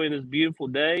 enjoying this beautiful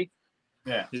day.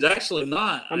 Yeah. He's actually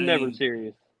not. I'm never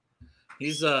serious.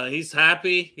 He's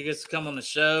happy. He gets to come on the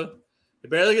show. He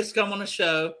barely gets to come on the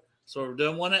show. So we're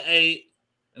doing 1 at 8.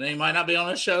 And then he might not be on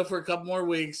the show for a couple more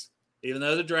weeks, even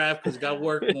though the draft, because he's got to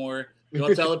work more. You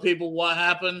want to tell the people what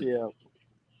happened? Yeah.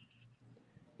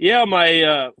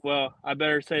 Yeah, well, I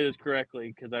better say this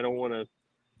correctly because I don't want to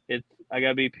I got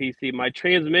to be PC. My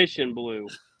transmission blew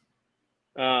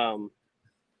in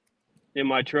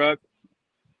my truck.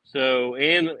 So,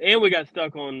 and we got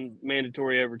stuck on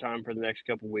mandatory overtime for the next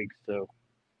couple of weeks. So,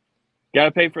 got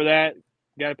to pay for that.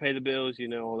 Got to pay the bills,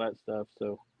 all that stuff.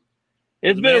 So,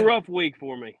 it's been a rough week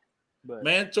for me. But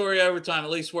mandatory overtime at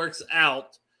least works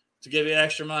out to give you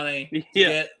extra money to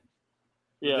get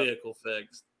the vehicle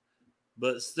fixed.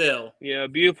 But still. Yeah, a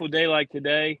beautiful day like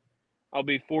today, I'll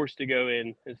be forced to go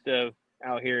in instead of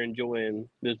out here enjoying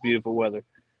this beautiful weather.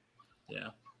 Yeah.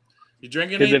 You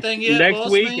drinking anything yet, next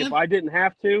boss week, man? if I didn't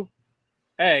have to,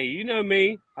 hey, you know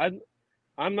me. I'm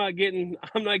not getting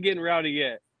rowdy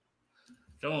yet.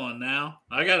 Come on now.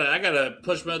 I gotta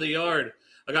push mow the yard.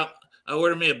 I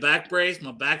ordered me a back brace.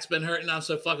 My back's been hurting. I'm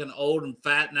so fucking old and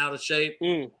fat and out of shape.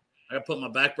 I gotta put my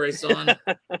back brace on. And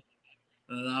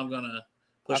then I'm gonna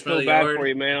push mow the yard. I feel bad for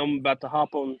you, man. I'm about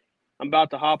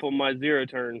to hop on my zero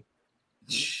turn.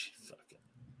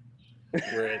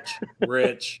 Fucking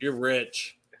rich. You're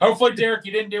rich. Hopefully, Derek,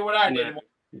 you didn't do what I did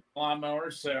with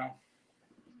lawnmower. So,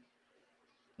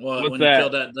 what? When you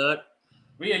killed that duck?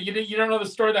 Well, yeah, you don't know the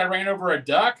story that I ran over a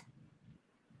duck?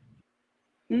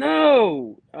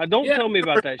 No, don't tell me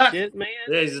about that shit, man.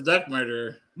 Yeah, he's a duck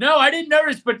murderer. No, I didn't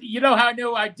notice, but you know how I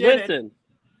knew I did it.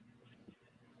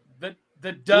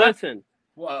 The duck. Listen.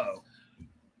 Whoa.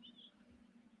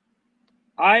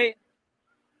 I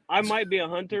might be a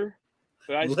hunter,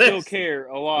 but I still care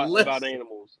a lot about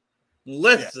animals.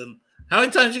 Listen. Yeah. How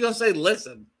many times you gonna say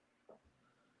listen?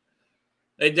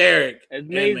 Hey, Derek. As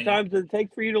many times as it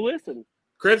takes for you to listen.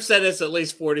 Crip said this at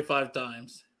least 45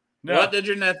 times. No. What did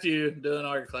your nephew do in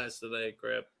art class today,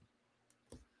 Crip?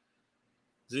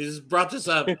 He just brought this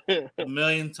up a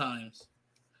million times.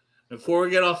 Before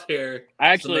we get off here,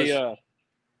 I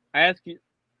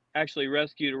actually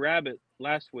rescued a rabbit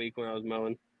last week when I was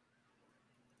mowing.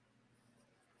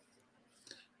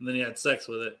 And then you had sex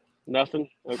with it. Nothing?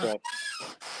 Okay.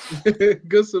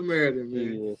 Good Samaritan,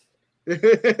 man. Yeah.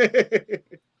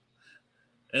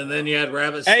 And then you had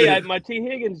rabbits. Hey, my T.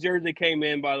 Higgins jersey came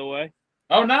in, by the way.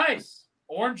 Oh, nice.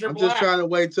 Orange or I'm black? just trying to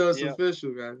wait till it's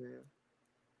official, goddamn.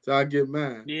 So I get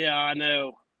mine. Yeah, I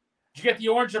know. Did you get the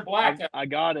orange or black? I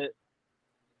got it.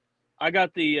 I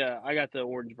got the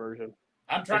orange version.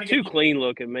 I'm trying to get too clean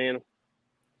looking, man.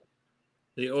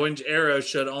 The Orange Arrow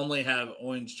should only have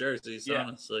orange jerseys,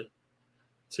 honestly.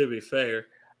 To be fair.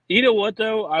 You know what,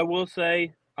 though? I will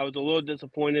say I was a little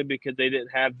disappointed because they didn't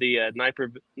have the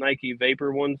Nike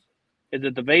Vapor ones. Is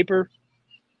it the Vapor?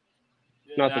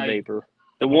 Not the Vapor.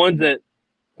 The ones that,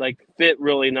 fit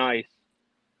really nice.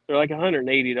 They're like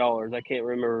 $180. I can't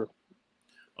remember.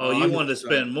 Oh, you wanted to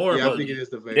spend more. Yeah, I think it is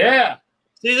the Vapor. Yeah.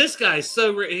 See, this guy's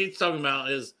so he's talking about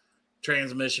his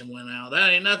transmission went out. That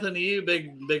ain't nothing to you,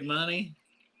 big money.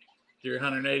 Your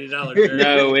 $180 jersey.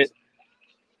 No,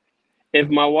 if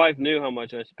my wife knew how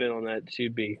much I spent on that,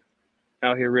 she'd be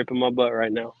out here ripping my butt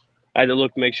right now. I had to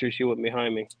look to make sure she wasn't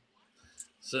behind me.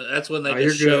 So that's when they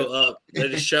just show up. They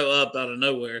just show up out of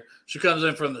nowhere. She comes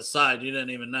in from the side. You didn't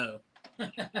even know.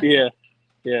 Yeah,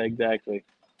 exactly.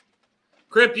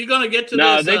 Crip, you going to get to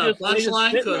this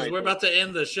punchline? Because we're about to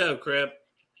end the show, Crip.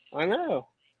 I know.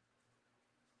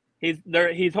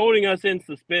 He's holding us in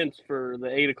suspense for the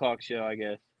 8 o'clock show, I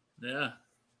guess. Yeah.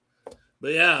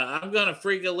 But, yeah, I'm going to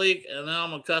freak a leak, and then I'm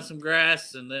going to cut some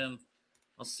grass, and then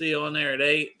I'll see you on there at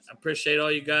 8. I appreciate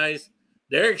all you guys.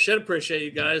 Derek should appreciate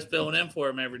you guys filling in for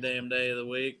him every damn day of the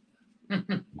week.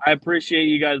 I appreciate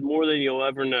you guys more than you'll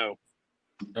ever know.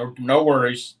 No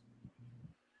worries.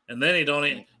 And then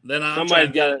I'm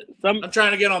trying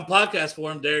to get on podcast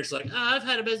for him. Derek's like, I've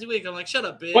had a busy week. I'm like, shut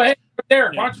up, bitch. Well, hey,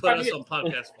 Derek, why don't you put us on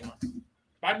podcast for him?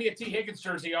 Buy me a T. Higgins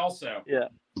jersey also. Yeah.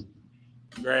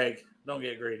 Greg, don't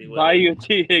get greedy. Buy you a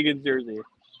T. Higgins jersey.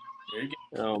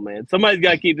 Oh, man. Somebody's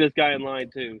got to keep this guy in line,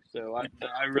 too. So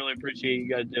I really appreciate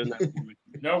you guys doing that for me.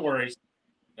 No worries.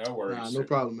 No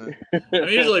problem, man. I'm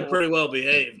usually pretty well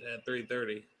behaved at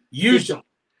 3:30. Usually.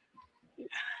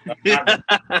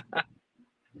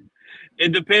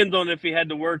 It depends on if he had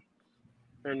to work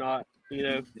or not. You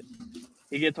know,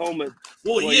 he gets home at.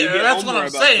 Well, yeah, that's what I'm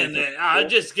saying. I'm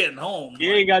just getting home.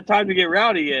 You ain't got time to get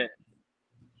rowdy yet.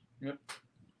 Yep.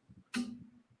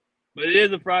 But it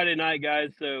is a Friday night,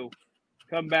 guys. So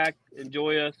come back,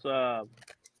 enjoy us.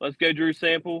 Let's go, Drew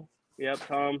Sample. Yep,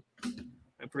 Tom.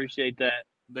 I appreciate that.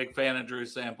 Big fan of Drew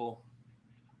Sample.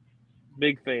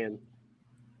 Big fan.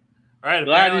 All right.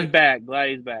 Glad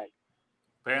he's back.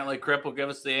 Apparently, Crip will give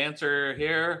us the answer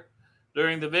here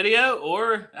during the video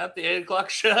or at the 8 o'clock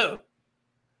show.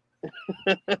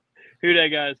 Who dat,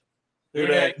 guys? Who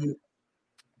dat?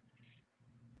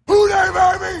 Who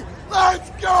dat, baby? Let's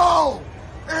go!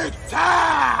 It's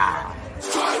time!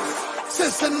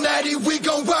 Cincinnati, we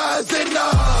gon' rise and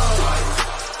up.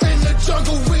 In the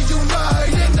jungle, we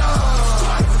unite and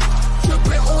up.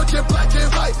 Trippin' orange and black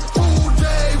and white. All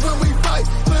day when we fight,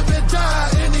 live and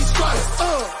die in these stripes.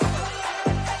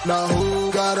 Now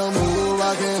who gotta move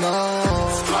rockin'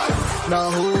 on? Now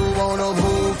who wanna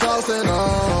move tossing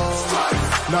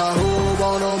on? Now who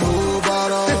wanna move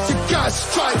bottom? If you got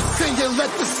stripes, then you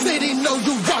let the city know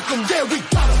you rock 'em. Yeah, we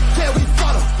got 'em. Yeah, we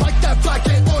fought 'em. Like that black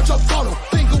and orange up on 'em.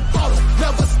 Single bottle,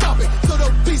 never stop it. So the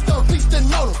beast and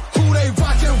know 'em. Who they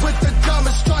rockin' with the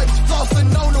diamond stripes, flossing